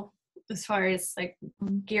 Rachel, as far as like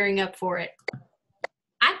gearing up for it?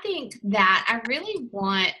 I think that I really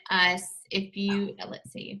want us,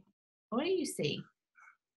 let's see, what do you see?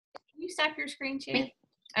 Can you stop your screen share?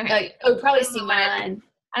 Okay. Probably see mine.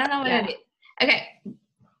 I don't know what I did. Okay.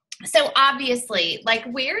 So obviously, like,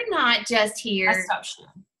 we're not just here.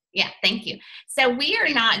 Yeah, thank you. So we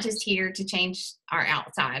are not just here to change our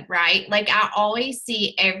outside, right? Like, I always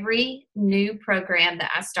see every new program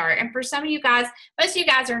that I start. And for some of you guys, most of you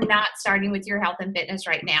guys are not starting with your health and fitness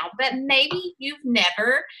right now, but maybe you've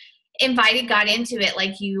never invited God into it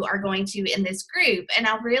like you are going to in this group. And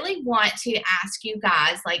I really want to ask you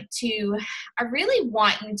guys, I really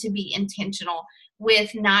want you to be intentional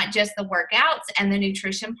with not just the workouts and the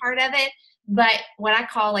nutrition part of it, but what I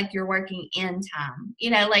call like your working in time,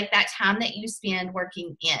 like that time that you spend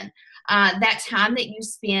working in, that time that you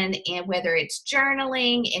spend in, whether it's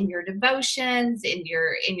journaling, in your devotions, in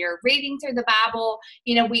your reading through the Bible.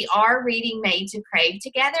 We are reading Made to Crave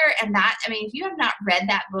together. And that, if you have not read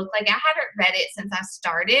that book, like, I haven't read it since I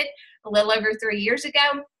started a little over 3 years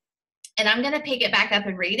ago. And I'm going to pick it back up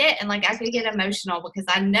and read it. And like, I could get emotional because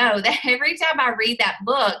I know that every time I read that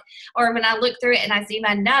book or when I look through it and I see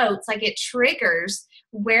my notes, like, it triggers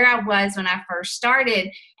where I was when I first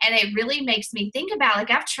started. And it really makes me think about,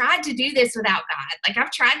 like, I've tried to do this without God. Like,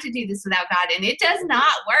 I've tried to do this without God and it does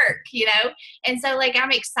not work, And so, like,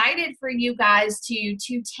 I'm excited for you guys to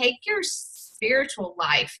take your spiritual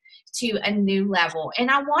life to a new level. And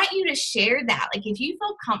I want you to share that. Like, if you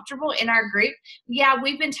feel comfortable in our group,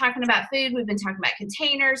 we've been talking about food, we've been talking about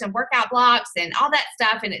containers and workout blocks and all that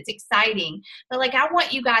stuff, and it's exciting. But like, I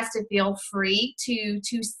want you guys to feel free to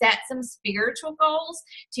set some spiritual goals,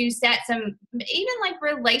 to set some even like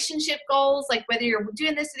relationship goals, like whether you're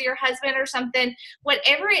doing this with your husband or something,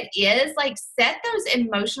 whatever it is, like, set those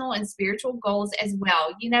emotional and spiritual goals as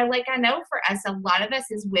well. Like, I know for us, a lot of us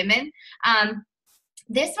as women,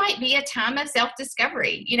 this might be a time of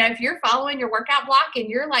self-discovery. If you're following your workout block and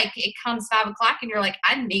you're like, it comes 5 o'clock and you're like,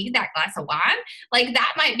 I need that glass of wine. Like,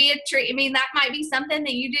 that might be a treat. That might be something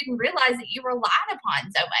that you didn't realize that you relied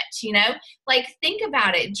upon so much, like, think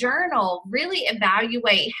about it, journal, really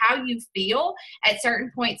evaluate how you feel at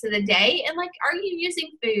certain points of the day. And like, are you using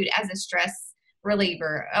food as a stress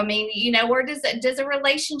reliever? Or does a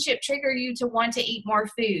relationship trigger you to want to eat more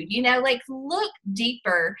food? Like, look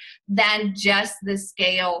deeper than just the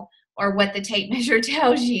scale or what the tape measure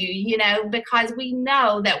tells you, you know, because we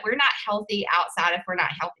know that we're not healthy outside if we're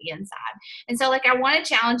not healthy inside. And so, like, I want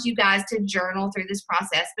to challenge you guys to journal through this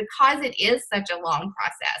process because it is such a long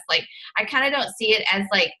process. Like, I kind of don't see it as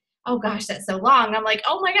like, oh gosh, that's so long. I'm like,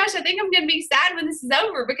 oh my gosh, I think I'm going to be sad when this is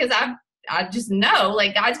over because I just know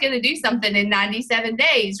like God's going to do something in 97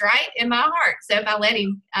 days, right? In my heart. So if I let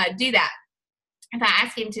him do that, if I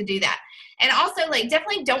ask him to do that. And also, like,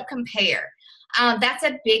 definitely don't compare. That's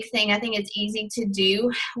a big thing. I think it's easy to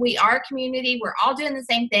do. We are a community. We're all doing the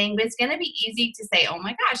same thing, but it's going to be easy to say, oh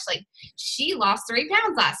my gosh, like she lost 3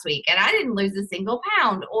 pounds last week and I didn't lose a single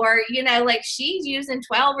pound. Or, you know, like she's using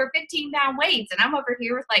 12 or 15 pound weights and I'm over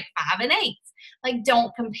here with like 5 and 8. Like,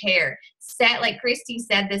 don't compare. Set, like Christy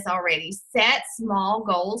said this already, set small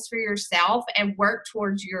goals for yourself and work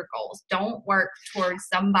towards your goals. Don't work towards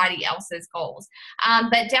somebody else's goals.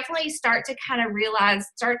 But definitely start to kind of realize,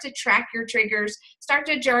 start to track your triggers, start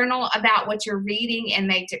to journal about what you're reading and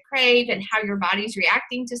Made to Crave and how your body's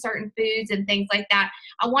reacting to certain foods and things like that.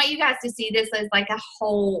 I want you guys to see this as like a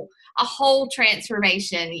whole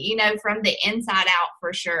transformation, you know, from the inside out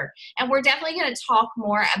for sure. And we're definitely going to talk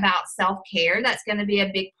more about self-care. That's going to be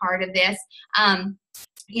a big part of this.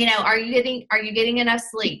 You know, are you getting enough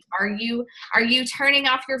sleep? Are you turning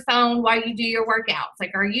off your phone while you do your workouts?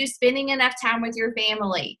 Like, are you spending enough time with your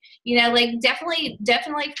family? You know, like definitely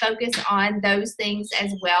focus on those things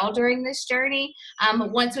as well during this journey.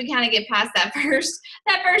 Once we kind of get past that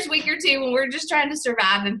first week or two when we're just trying to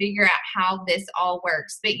survive and figure out how this all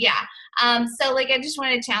works. But yeah, so like I just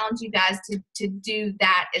want to challenge you guys to do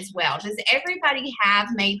that as well. Does everybody have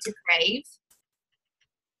Made to Crave?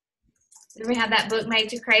 Do we have that book, Made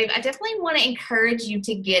to Crave? I definitely want to encourage you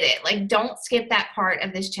to get it. Like, don't skip that part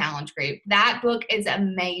of this challenge group. That book is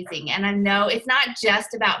amazing. And I know it's not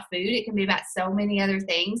just about food. It can be about so many other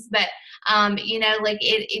things. But, you know, like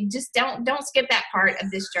it just don't skip that part of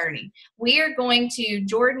this journey. We are going to,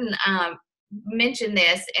 Jordan mentioned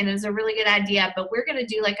this, and it was a really good idea, but we're going to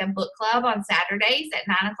do like a book club on Saturdays at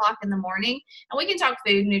 9 o'clock in the morning. And we can talk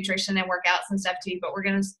food, nutrition, and workouts and stuff too, but we're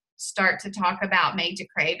going to start to talk about Made to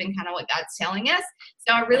Crave and kind of what God's telling us.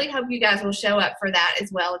 So I really hope you guys will show up for that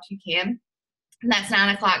as well if you can. And that's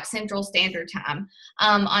 9 o'clock Central Standard Time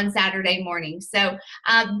on Saturday morning. So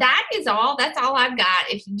that is all. That's all I've got.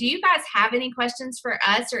 Do you guys have any questions for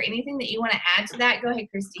us or anything that you want to add to that? Go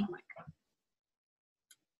ahead, Christy.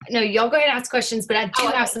 No, y'all go ahead and ask questions, but I do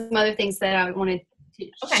have some other things that I wanted to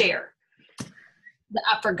share that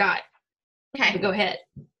I forgot. Okay. But go ahead.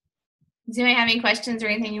 Does anybody have any questions or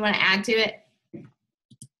anything you want to add to it?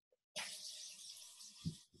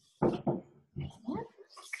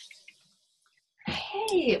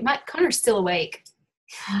 Hey, Connor's still awake.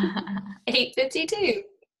 8:52.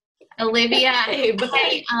 Olivia. Hey,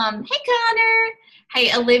 Connor.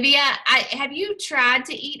 Hey, Olivia. Have you tried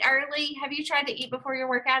to eat early? Have you tried to eat before your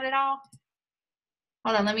workout at all?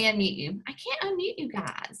 Hold on, let me unmute you. I can't unmute you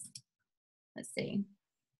guys. Let's see.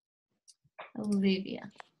 Olivia.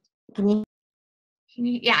 Can you?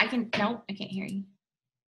 Yeah, I can. Nope, I can't hear you.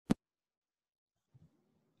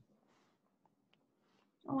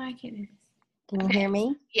 Oh, I can't do this. Can you hear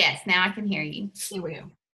me? Yes, now I can hear you. Here we go.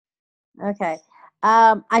 Okay.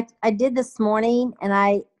 I did this morning, and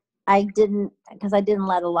I didn't, because I didn't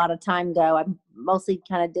let a lot of time go. I mostly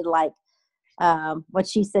kind of did like what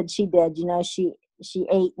she said she did. You know, she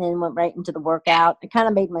ate and then went right into the workout. It kind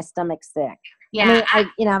of made my stomach sick. Yeah. I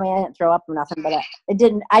didn't throw up or nothing, but it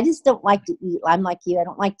didn't. I just don't like to eat. I'm like you. I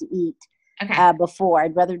don't like to eat before.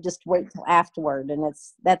 I'd rather just wait till afterward, and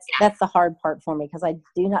that's the hard part for me because I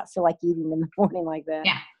do not feel like eating in the morning like that.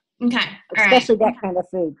 Yeah. Okay. Especially that kind of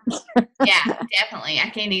food. Yeah, definitely. I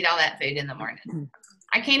can't eat all that food in the morning.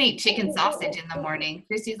 I can't eat chicken sausage in the morning.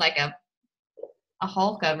 Christy's like a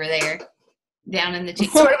Hulk over there. Down in the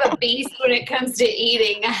chicken. Sort of a beast when it comes to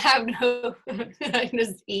eating. I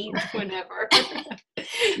just eat whenever.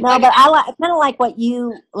 No, but I kind of like what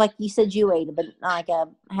you said you ate, but like a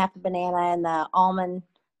half a banana and the almond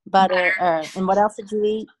butter. And what else did you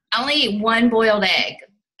eat? I only eat 1 boiled egg.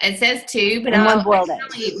 It says 2, but and I 1 boiled egg.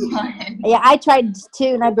 only eat 1. Yeah, I tried 2,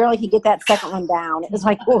 and I barely could get that second one down. It was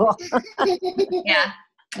like, whoa. Yeah.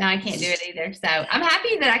 No, I can't do it either. So I'm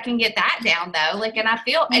happy that I can get that down though. Like, and I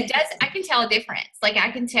feel I can tell a difference. Like I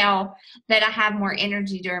can tell that I have more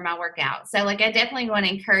energy during my workout. So like, I definitely want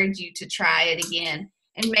to encourage you to try it again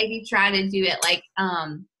and maybe try to do it like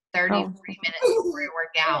 30, 40 minutes before your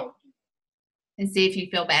workout and see if you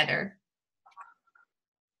feel better.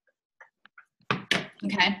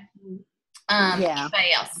 Okay. Yeah.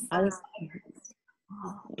 Anybody else?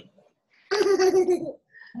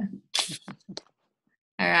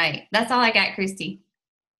 All right. That's all I got, Christy.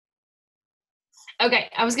 Okay,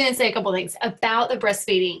 I was going to say a couple things about the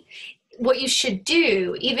breastfeeding. What you should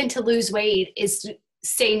do, even to lose weight, is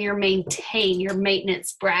stay in your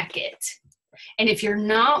maintenance bracket. And if you're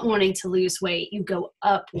not wanting to lose weight, you go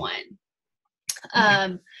up one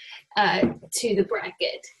to the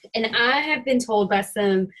bracket. And I have been told by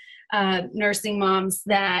some nursing moms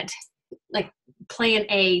that like plan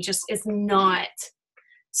A just is not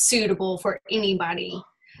suitable for anybody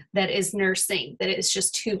that is nursing, that it's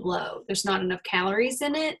just too low. There's not enough calories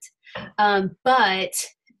in it. But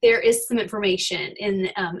there is some information in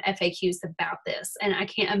FAQs about this, and I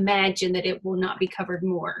can't imagine that it will not be covered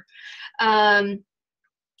more.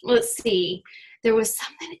 Let's see. There was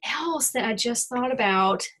something else that I just thought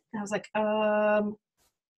about. I was like,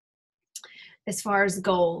 as far as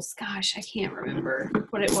goals, gosh, I can't remember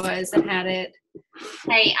what it was that had it.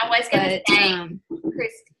 Hey, I was going to say,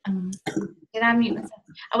 Chris, did I mute myself?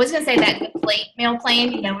 I was going to say that deplete meal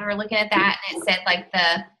plan, we were looking at that and it said like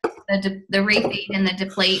the refeed and the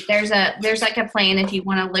deplete. There's like a plan if you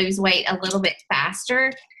want to lose weight a little bit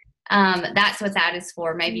faster. That's what that is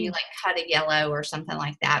for. Maybe you like cut a yellow or something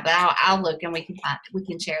like that. But I'll look and we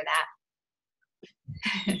can share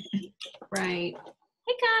that. Right.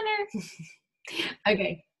 Hey, Connor.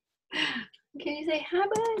 Okay. Can you say hi,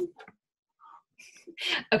 bud?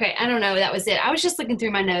 Okay, I don't know. That was it. I was just looking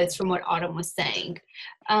through my notes from what Autumn was saying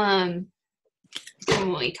when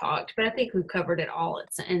we talked, but I think we've covered it all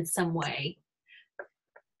in some way.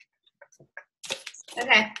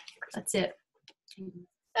 Okay. That's it.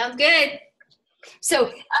 Sounds good.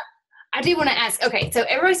 So I do want to ask, okay, so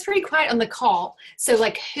everybody's pretty quiet on the call. So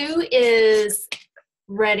like who is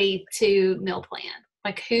ready to meal plan?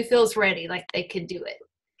 Like who feels ready, like they could do it?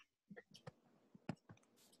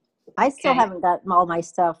 I still haven't gotten all my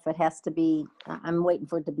stuff. It has to be, I'm waiting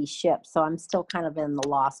for it to be shipped. So I'm still kind of in the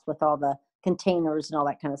lost with all the containers and all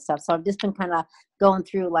that kind of stuff. So I've just been kind of going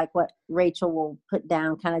through like what Rachel will put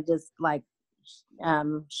down, kind of just like,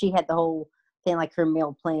 she had the whole thing, like her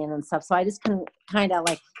meal plan and stuff. So I just kind of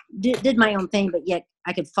like did my own thing, but yet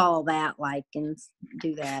I could follow that like and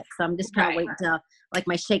do that. So I'm just kind of waiting till like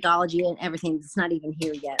my Shakeology and everything. It's not even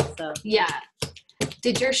here yet. So yeah.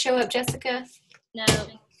 Did yours show up, Jessica? No,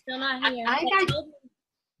 still not here.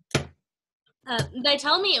 They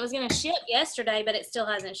told me it was going to ship yesterday, but it still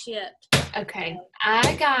hasn't shipped. Okay.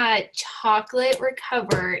 I got Chocolate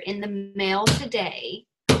Recover in the mail today.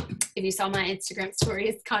 If you saw my Instagram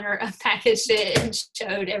stories, Connor packaged it and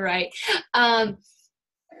showed it, right?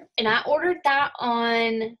 And I ordered that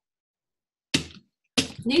on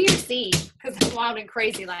New Year's Eve because I'm wild and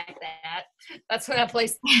crazy like that. That's when I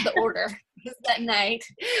placed the order that night.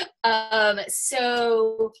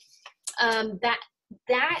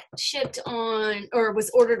 That shipped on or was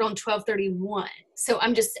ordered on 12/31. So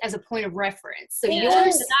I'm just as a point of reference. So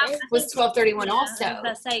yours was 12/31 also. I was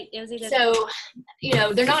about to say, it was either so,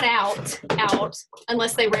 they're not out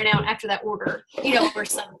unless they ran out after that order, or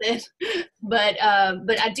something. But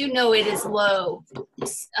I do know it is low.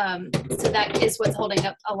 So that is what's holding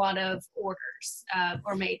up a lot of orders,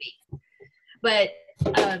 or maybe. But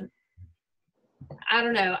I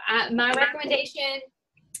don't know. My recommendation,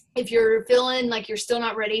 if you're feeling like you're still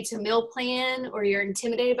not ready to meal plan or you're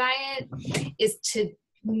intimidated by it, is to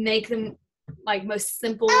make them like most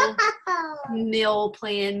simple meal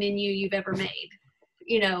plan menu you've ever made,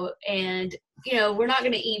 and we're not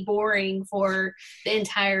going to eat boring for the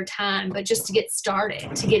entire time, but just to get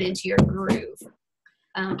started, to get into your groove.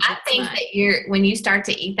 I think that when you start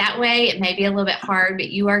to eat that way, it may be a little bit hard, but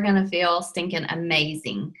you are going to feel stinking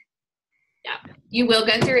amazing. Yeah, you will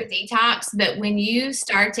go through a detox, but when you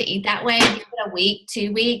start to eat that way, give it a week,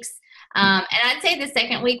 2 weeks, and I'd say the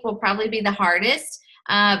second week will probably be the hardest,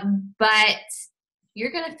 but you're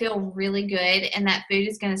going to feel really good, and that food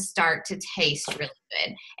is going to start to taste really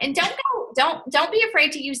good. And don't be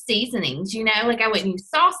afraid to use seasonings. Like I wouldn't use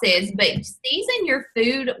sauces, but season your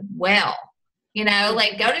food well.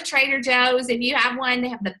 Like go to Trader Joe's if you have one. They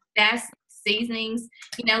have the best seasonings,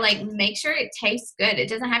 like make sure it tastes good. It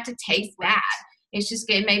doesn't have to taste bad. It's just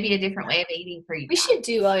good, maybe a different way of eating for you. We should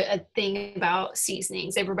do a thing about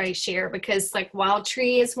seasonings everybody share, because like Wild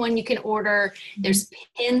Tree is one you can order. There's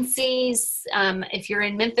Penzeys, if you're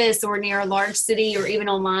in Memphis or near a large city, or even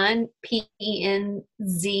online,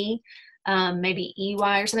 PENZ, maybe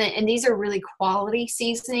EY or something. And these are really quality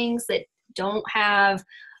seasonings that don't have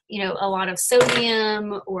a lot of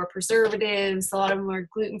sodium or preservatives. A lot of them are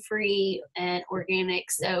gluten-free and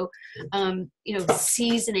organic. So,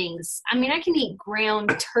 seasonings. I mean, I can eat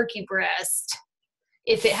ground turkey breast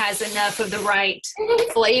if it has enough of the right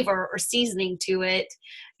flavor or seasoning to it.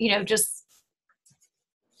 Just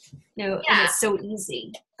No, and Yeah. it's so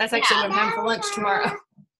easy. That's actually what I'm having for lunch tomorrow.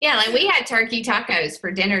 Yeah, like we had turkey tacos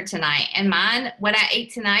for dinner tonight, and mine, what I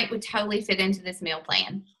ate tonight, would totally fit into this meal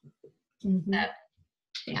plan. Mm-hmm. So,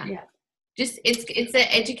 yeah. Yeah. Just it's an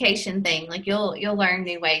education thing. Like you'll learn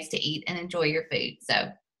new ways to eat and enjoy your food.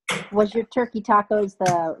 So, Was your turkey tacos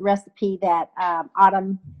the recipe that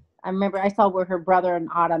Autumn? I remember I saw where her brother and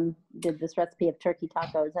Autumn did this recipe of turkey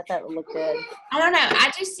tacos. I thought it looked good. I don't know.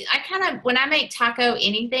 I kind of, when I make taco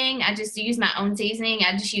anything, I just use my own seasoning.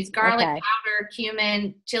 I just use garlic powder,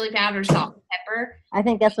 cumin, chili powder, salt, and pepper. I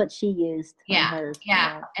think that's what she used. Yeah, on hers.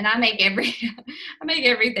 yeah. And I make I make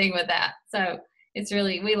everything with that. So it's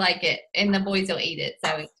really, we like it, and the boys will eat it.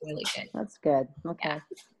 So it's really good. That's good. Okay.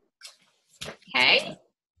 Yeah. Okay.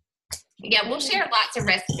 Yeah, we'll share lots of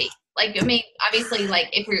recipes. Like, I mean, obviously, like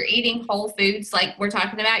if we're eating whole foods like we're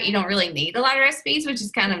talking about, you don't really need a lot of recipes, which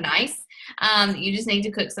is kind of nice. You just need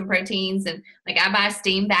to cook some proteins, and like I buy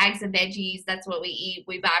steamed bags of veggies. That's what we eat.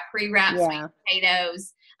 We buy pre-wrapped sweet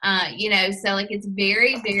potatoes. So like it's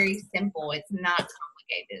very, very simple. It's not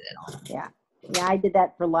complicated at all. Yeah. Yeah, I did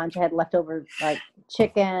that for lunch. I had leftover like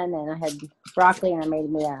chicken, and I had broccoli, and I made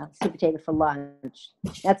me a sweet potato for lunch.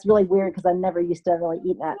 That's really weird because I never used to really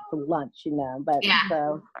eat that for lunch, But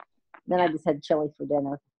so then I just had chili for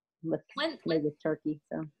dinner with maybe turkey.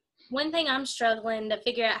 So one thing I'm struggling to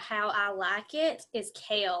figure out how I like it is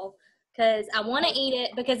kale, because I want to eat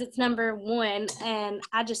it because it's number one, and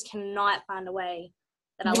I just cannot find a way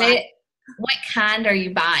that I like it. What kind are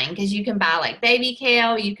you buying? Because you can buy like baby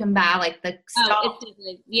kale, you can buy like the stalk.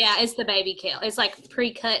 It's the baby kale. It's like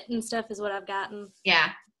pre-cut and stuff is what I've gotten.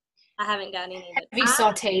 Yeah. I haven't gotten any of it. Have you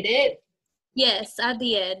sauteed it? Yes, I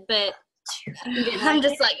did, but I'm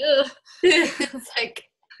just like, ugh. It's like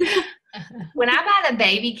when I buy the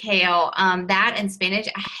baby kale, that and spinach,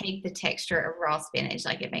 I hate the texture of raw spinach.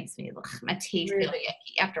 Like it makes me my teeth feel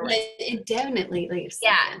yucky afterwards. It definitely leaves.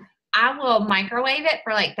 Yeah. I will microwave it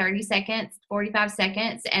for like 30 seconds, 45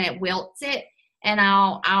 seconds, and it wilts it. And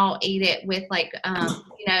I'll eat it with like,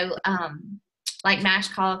 like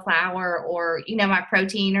mashed cauliflower or, my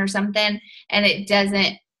protein or something. And it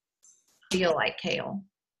doesn't feel like kale.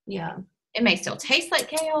 Yeah. It may still taste like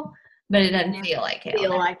kale, but it doesn't feel like kale.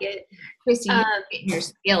 Feel like it. Christy, you get your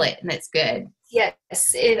skillet, and it's good.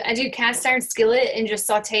 Yes, I do cast iron skillet and just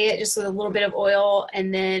saute it just with a little bit of oil.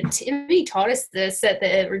 And then Timmy taught us this at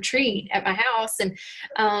the retreat at my house, and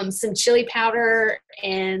some chili powder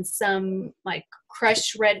and some like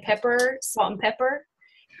crushed red pepper, salt and pepper,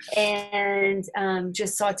 and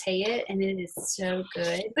just saute it, and it is so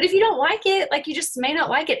good. But if you don't like it, like you just may not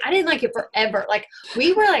like it. I didn't like it forever. Like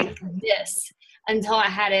we were like this until I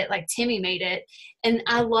had it, like Timmy made it. And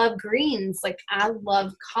I love greens. Like I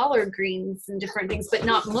love collard greens and different things, but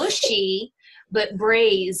not mushy, but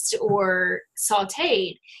braised or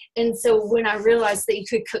sauteed. And so when I realized that you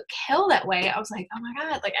could cook kale that way, I was like, oh my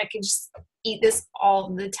God, like I could just eat this all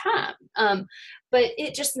the time. But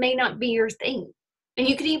it just may not be your thing. And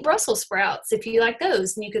you could eat Brussels sprouts if you like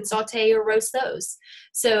those, and you could saute or roast those.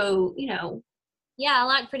 So, yeah, I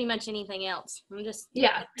like pretty much anything else. I'm just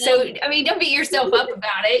So I mean, don't beat yourself up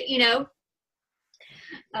about it,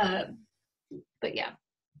 But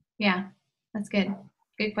yeah, that's good.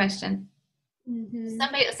 Good question. Mm-hmm.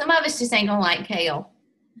 Some of us just ain't gonna like kale.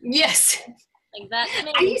 Yes, like that's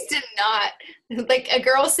me. I used to not. Like a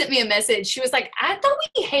girl sent me a message. She was like, "I thought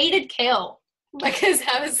we hated kale," because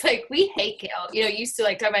I was like, "We hate kale." Used to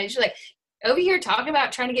like talk about it. She's like, over here talking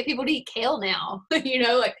about trying to get people to eat kale now.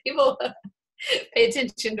 Like people. Pay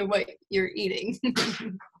attention to what you're eating.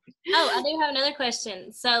 Oh, I do have another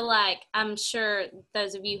question. So, like, I'm sure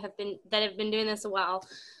those of you have been doing this a while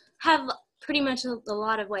have pretty much a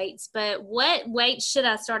lot of weights. But what weight should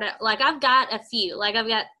I start at? Like, I've got a few. Like, I've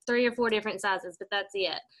got 3 or 4 different sizes, but that's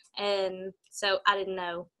it. And so I didn't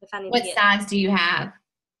know if I need What size do you have?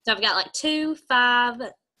 So I've got like 2, 5,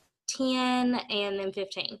 10, and then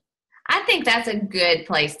 15. I think that's a good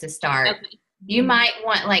place to start. Okay. You might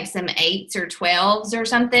want like some 8s or 12s or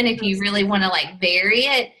something if you really want to like vary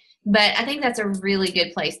it. But I think that's a really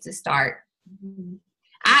good place to start.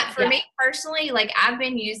 For me personally, like I've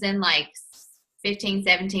been using like 15,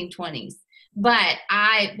 17, 20s, but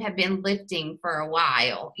I have been lifting for a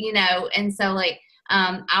while, and so like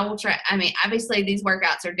I will try. I mean, obviously these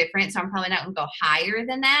workouts are different, so I'm probably not going to go higher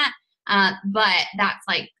than that. But that's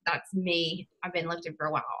me. I've been lifting for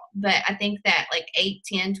a while, but I think that like 8,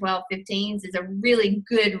 10, 12, 15s is a really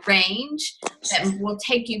good range that will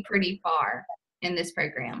take you pretty far in this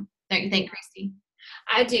program. Don't you think, Christy?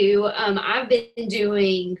 I do. I've been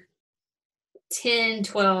doing 10,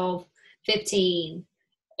 12, 15,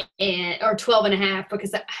 or 12 and a half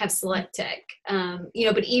because I have Select Tech.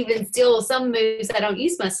 But even still, some moves I don't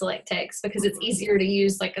use my Select Techs because it's easier to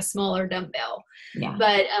use like a smaller dumbbell.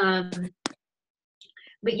 Yeah.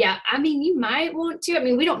 But yeah, I mean, you might want to. I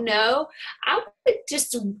mean, we don't know. I would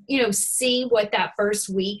just, see what that first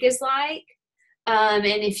week is like. And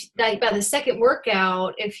if like by the second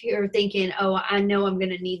workout, if you're thinking, oh, I know I'm going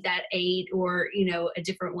to need that 8 or, a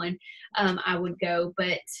different one, I would go.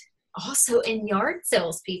 But also in yard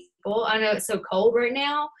sales, people, I know it's so cold right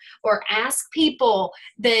now, or ask people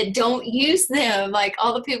that don't use them. Like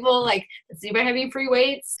all the people like, does anybody have any free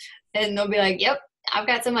weights? And they'll be like, yep, I've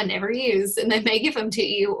got some I never use. And they may give them to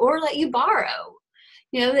you or let you borrow.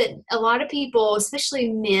 That a lot of people, especially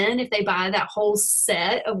men, if they buy that whole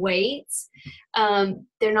set of weights,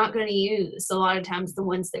 they're not going to use a lot of times the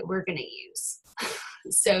ones that we're going to use.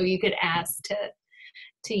 So you could ask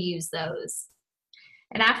to use those.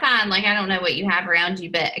 And I find, like, I don't know what you have around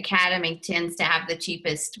you, but Academy tends to have the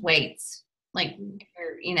cheapest weights, like,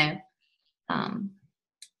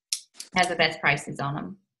 has the best prices on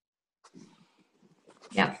them.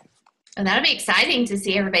 Yep. And that'll be exciting to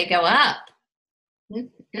see everybody go up.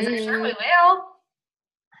 Because I'm sure we will.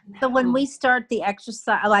 So when we start the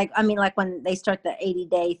exercise, like when they start the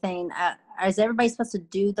 80-day thing, is everybody supposed to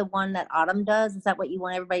do the one that Autumn does? Is that what you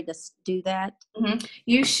want everybody to do that? Mm-hmm.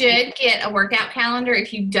 You should get a workout calendar.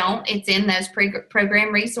 If you don't, it's in those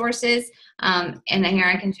program resources. And here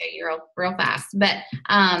I can show you real fast. But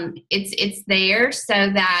it's there so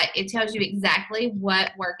that it tells you exactly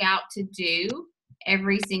what workout to do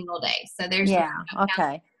every single day. So there's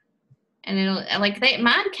okay. And it'll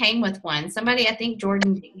mine came with one. Somebody, I think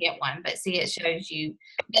Jordan didn't get one, but see, it shows you.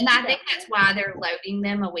 And I think that's why they're loading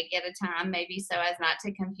them a week at a time, maybe so as not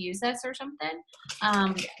to confuse us or something.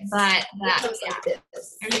 But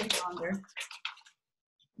there's a calendar.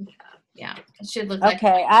 Yeah, it should look like.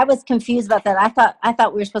 Okay, I was confused about that. I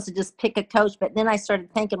thought we were supposed to just pick a coach, but then I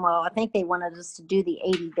started thinking, well, I think they wanted us to do the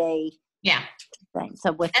 80-day thing.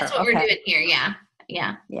 So that's what we're doing here.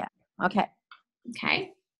 Yeah. Okay.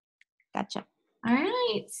 Gotcha. All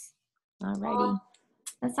right. Alrighty. Well,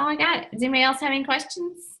 that's all I got. Does anybody else have any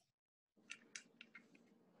questions?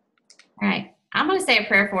 All right. I'm going to say a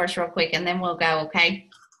prayer for us real quick, and then we'll go, okay?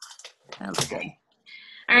 Sounds good.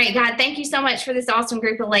 All right, God, thank you so much for this awesome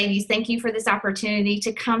group of ladies. Thank you for this opportunity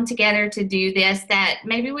to come together to do this that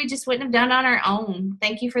maybe we just wouldn't have done on our own.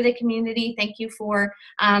 Thank you for the community. Thank you for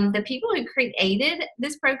the people who created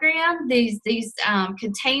this program, these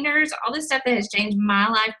containers, all this stuff that has changed my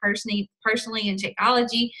life personally in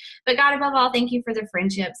Shakeology. But God, above all, thank you for the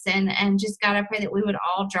friendships. And just, God, I pray that we would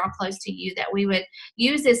all draw close to you, that we would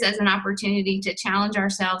use this as an opportunity to challenge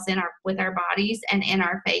ourselves with our bodies and in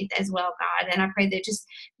our faith as well, God. And I pray that just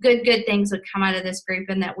good things would come out of this group,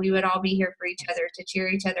 and that we would all be here for each other to cheer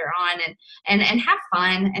each other on and have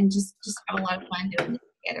fun and just have a lot of fun doing this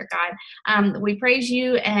together, God. We praise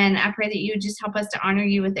you, and I pray that you would just help us to honor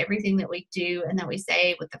you with everything that we do and that we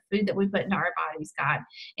say, with the food that we put into our bodies, God.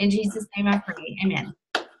 In Jesus' name I pray. Amen.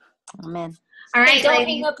 Amen. All right, hey, don't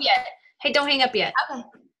hang up yet. Hey, don't hang up yet. Okay.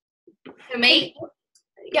 So me?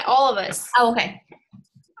 Yeah, all of us. Oh, okay.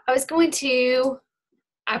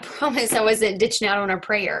 I promise I wasn't ditching out on a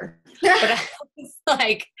prayer. But I was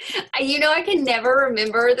like, I can never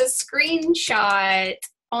remember the screenshot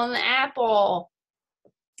on the Apple.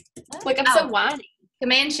 Like, I'm so whiny.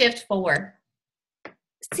 Command-Shift-4.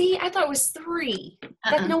 See, I thought it was 3.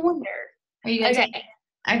 That's no wonder. Are you going to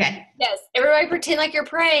Okay. Yes. Everybody pretend like you're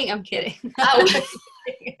praying. I'm kidding. Oh. That's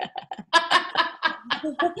what I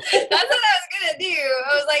was going to do.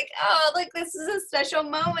 I was like, oh, look, this is a special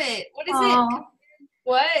moment. What is it?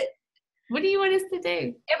 What do you want us to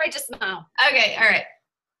do? Everybody just smile. Okay. All right.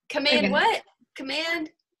 What?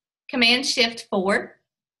 Command-Shift-4.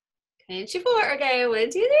 Command-Shift-4. Okay. 1,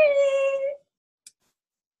 2, 3.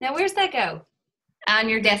 Now, where's that go? On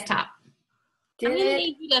your desktop. I'm going to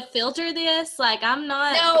need you to filter this. Like, I'm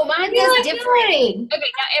not. No, mine is different. Okay,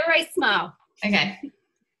 now everybody smile. Okay.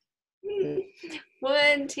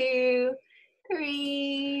 1, 2,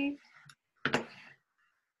 3.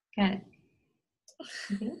 Got it.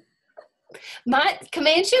 My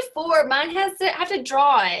Command-Shift-4, mine has to have to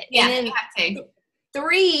draw it. Yeah, and then you have to.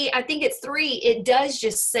 3, I think it's 3. It does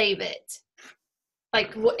just save it,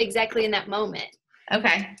 like exactly in that moment.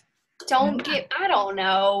 Okay. I don't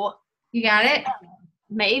know. You got it?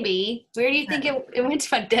 Maybe. Where do you think it went to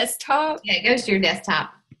my desktop? Yeah, it goes to your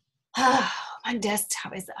desktop. Oh, my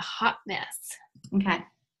desktop is a hot mess. Okay.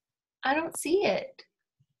 I don't see it.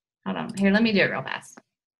 Hold on. Here, let me do it real fast.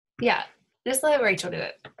 Yeah. Just let Rachel do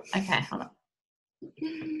it. Okay, hold on.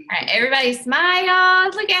 All right, everybody smile.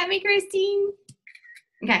 Look at me, Christine.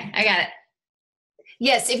 Okay, I got it.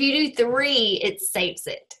 Yes, if you do 3, it saves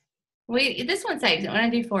it. This one saves it. When I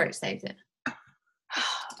do 4, it saves it.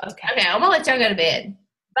 Okay. Okay, I'm gonna let y'all go to bed.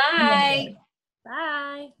 Bye.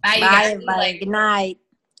 Bye. Bye, you Bye, guys. See you everybody. later. Good night.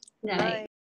 Night.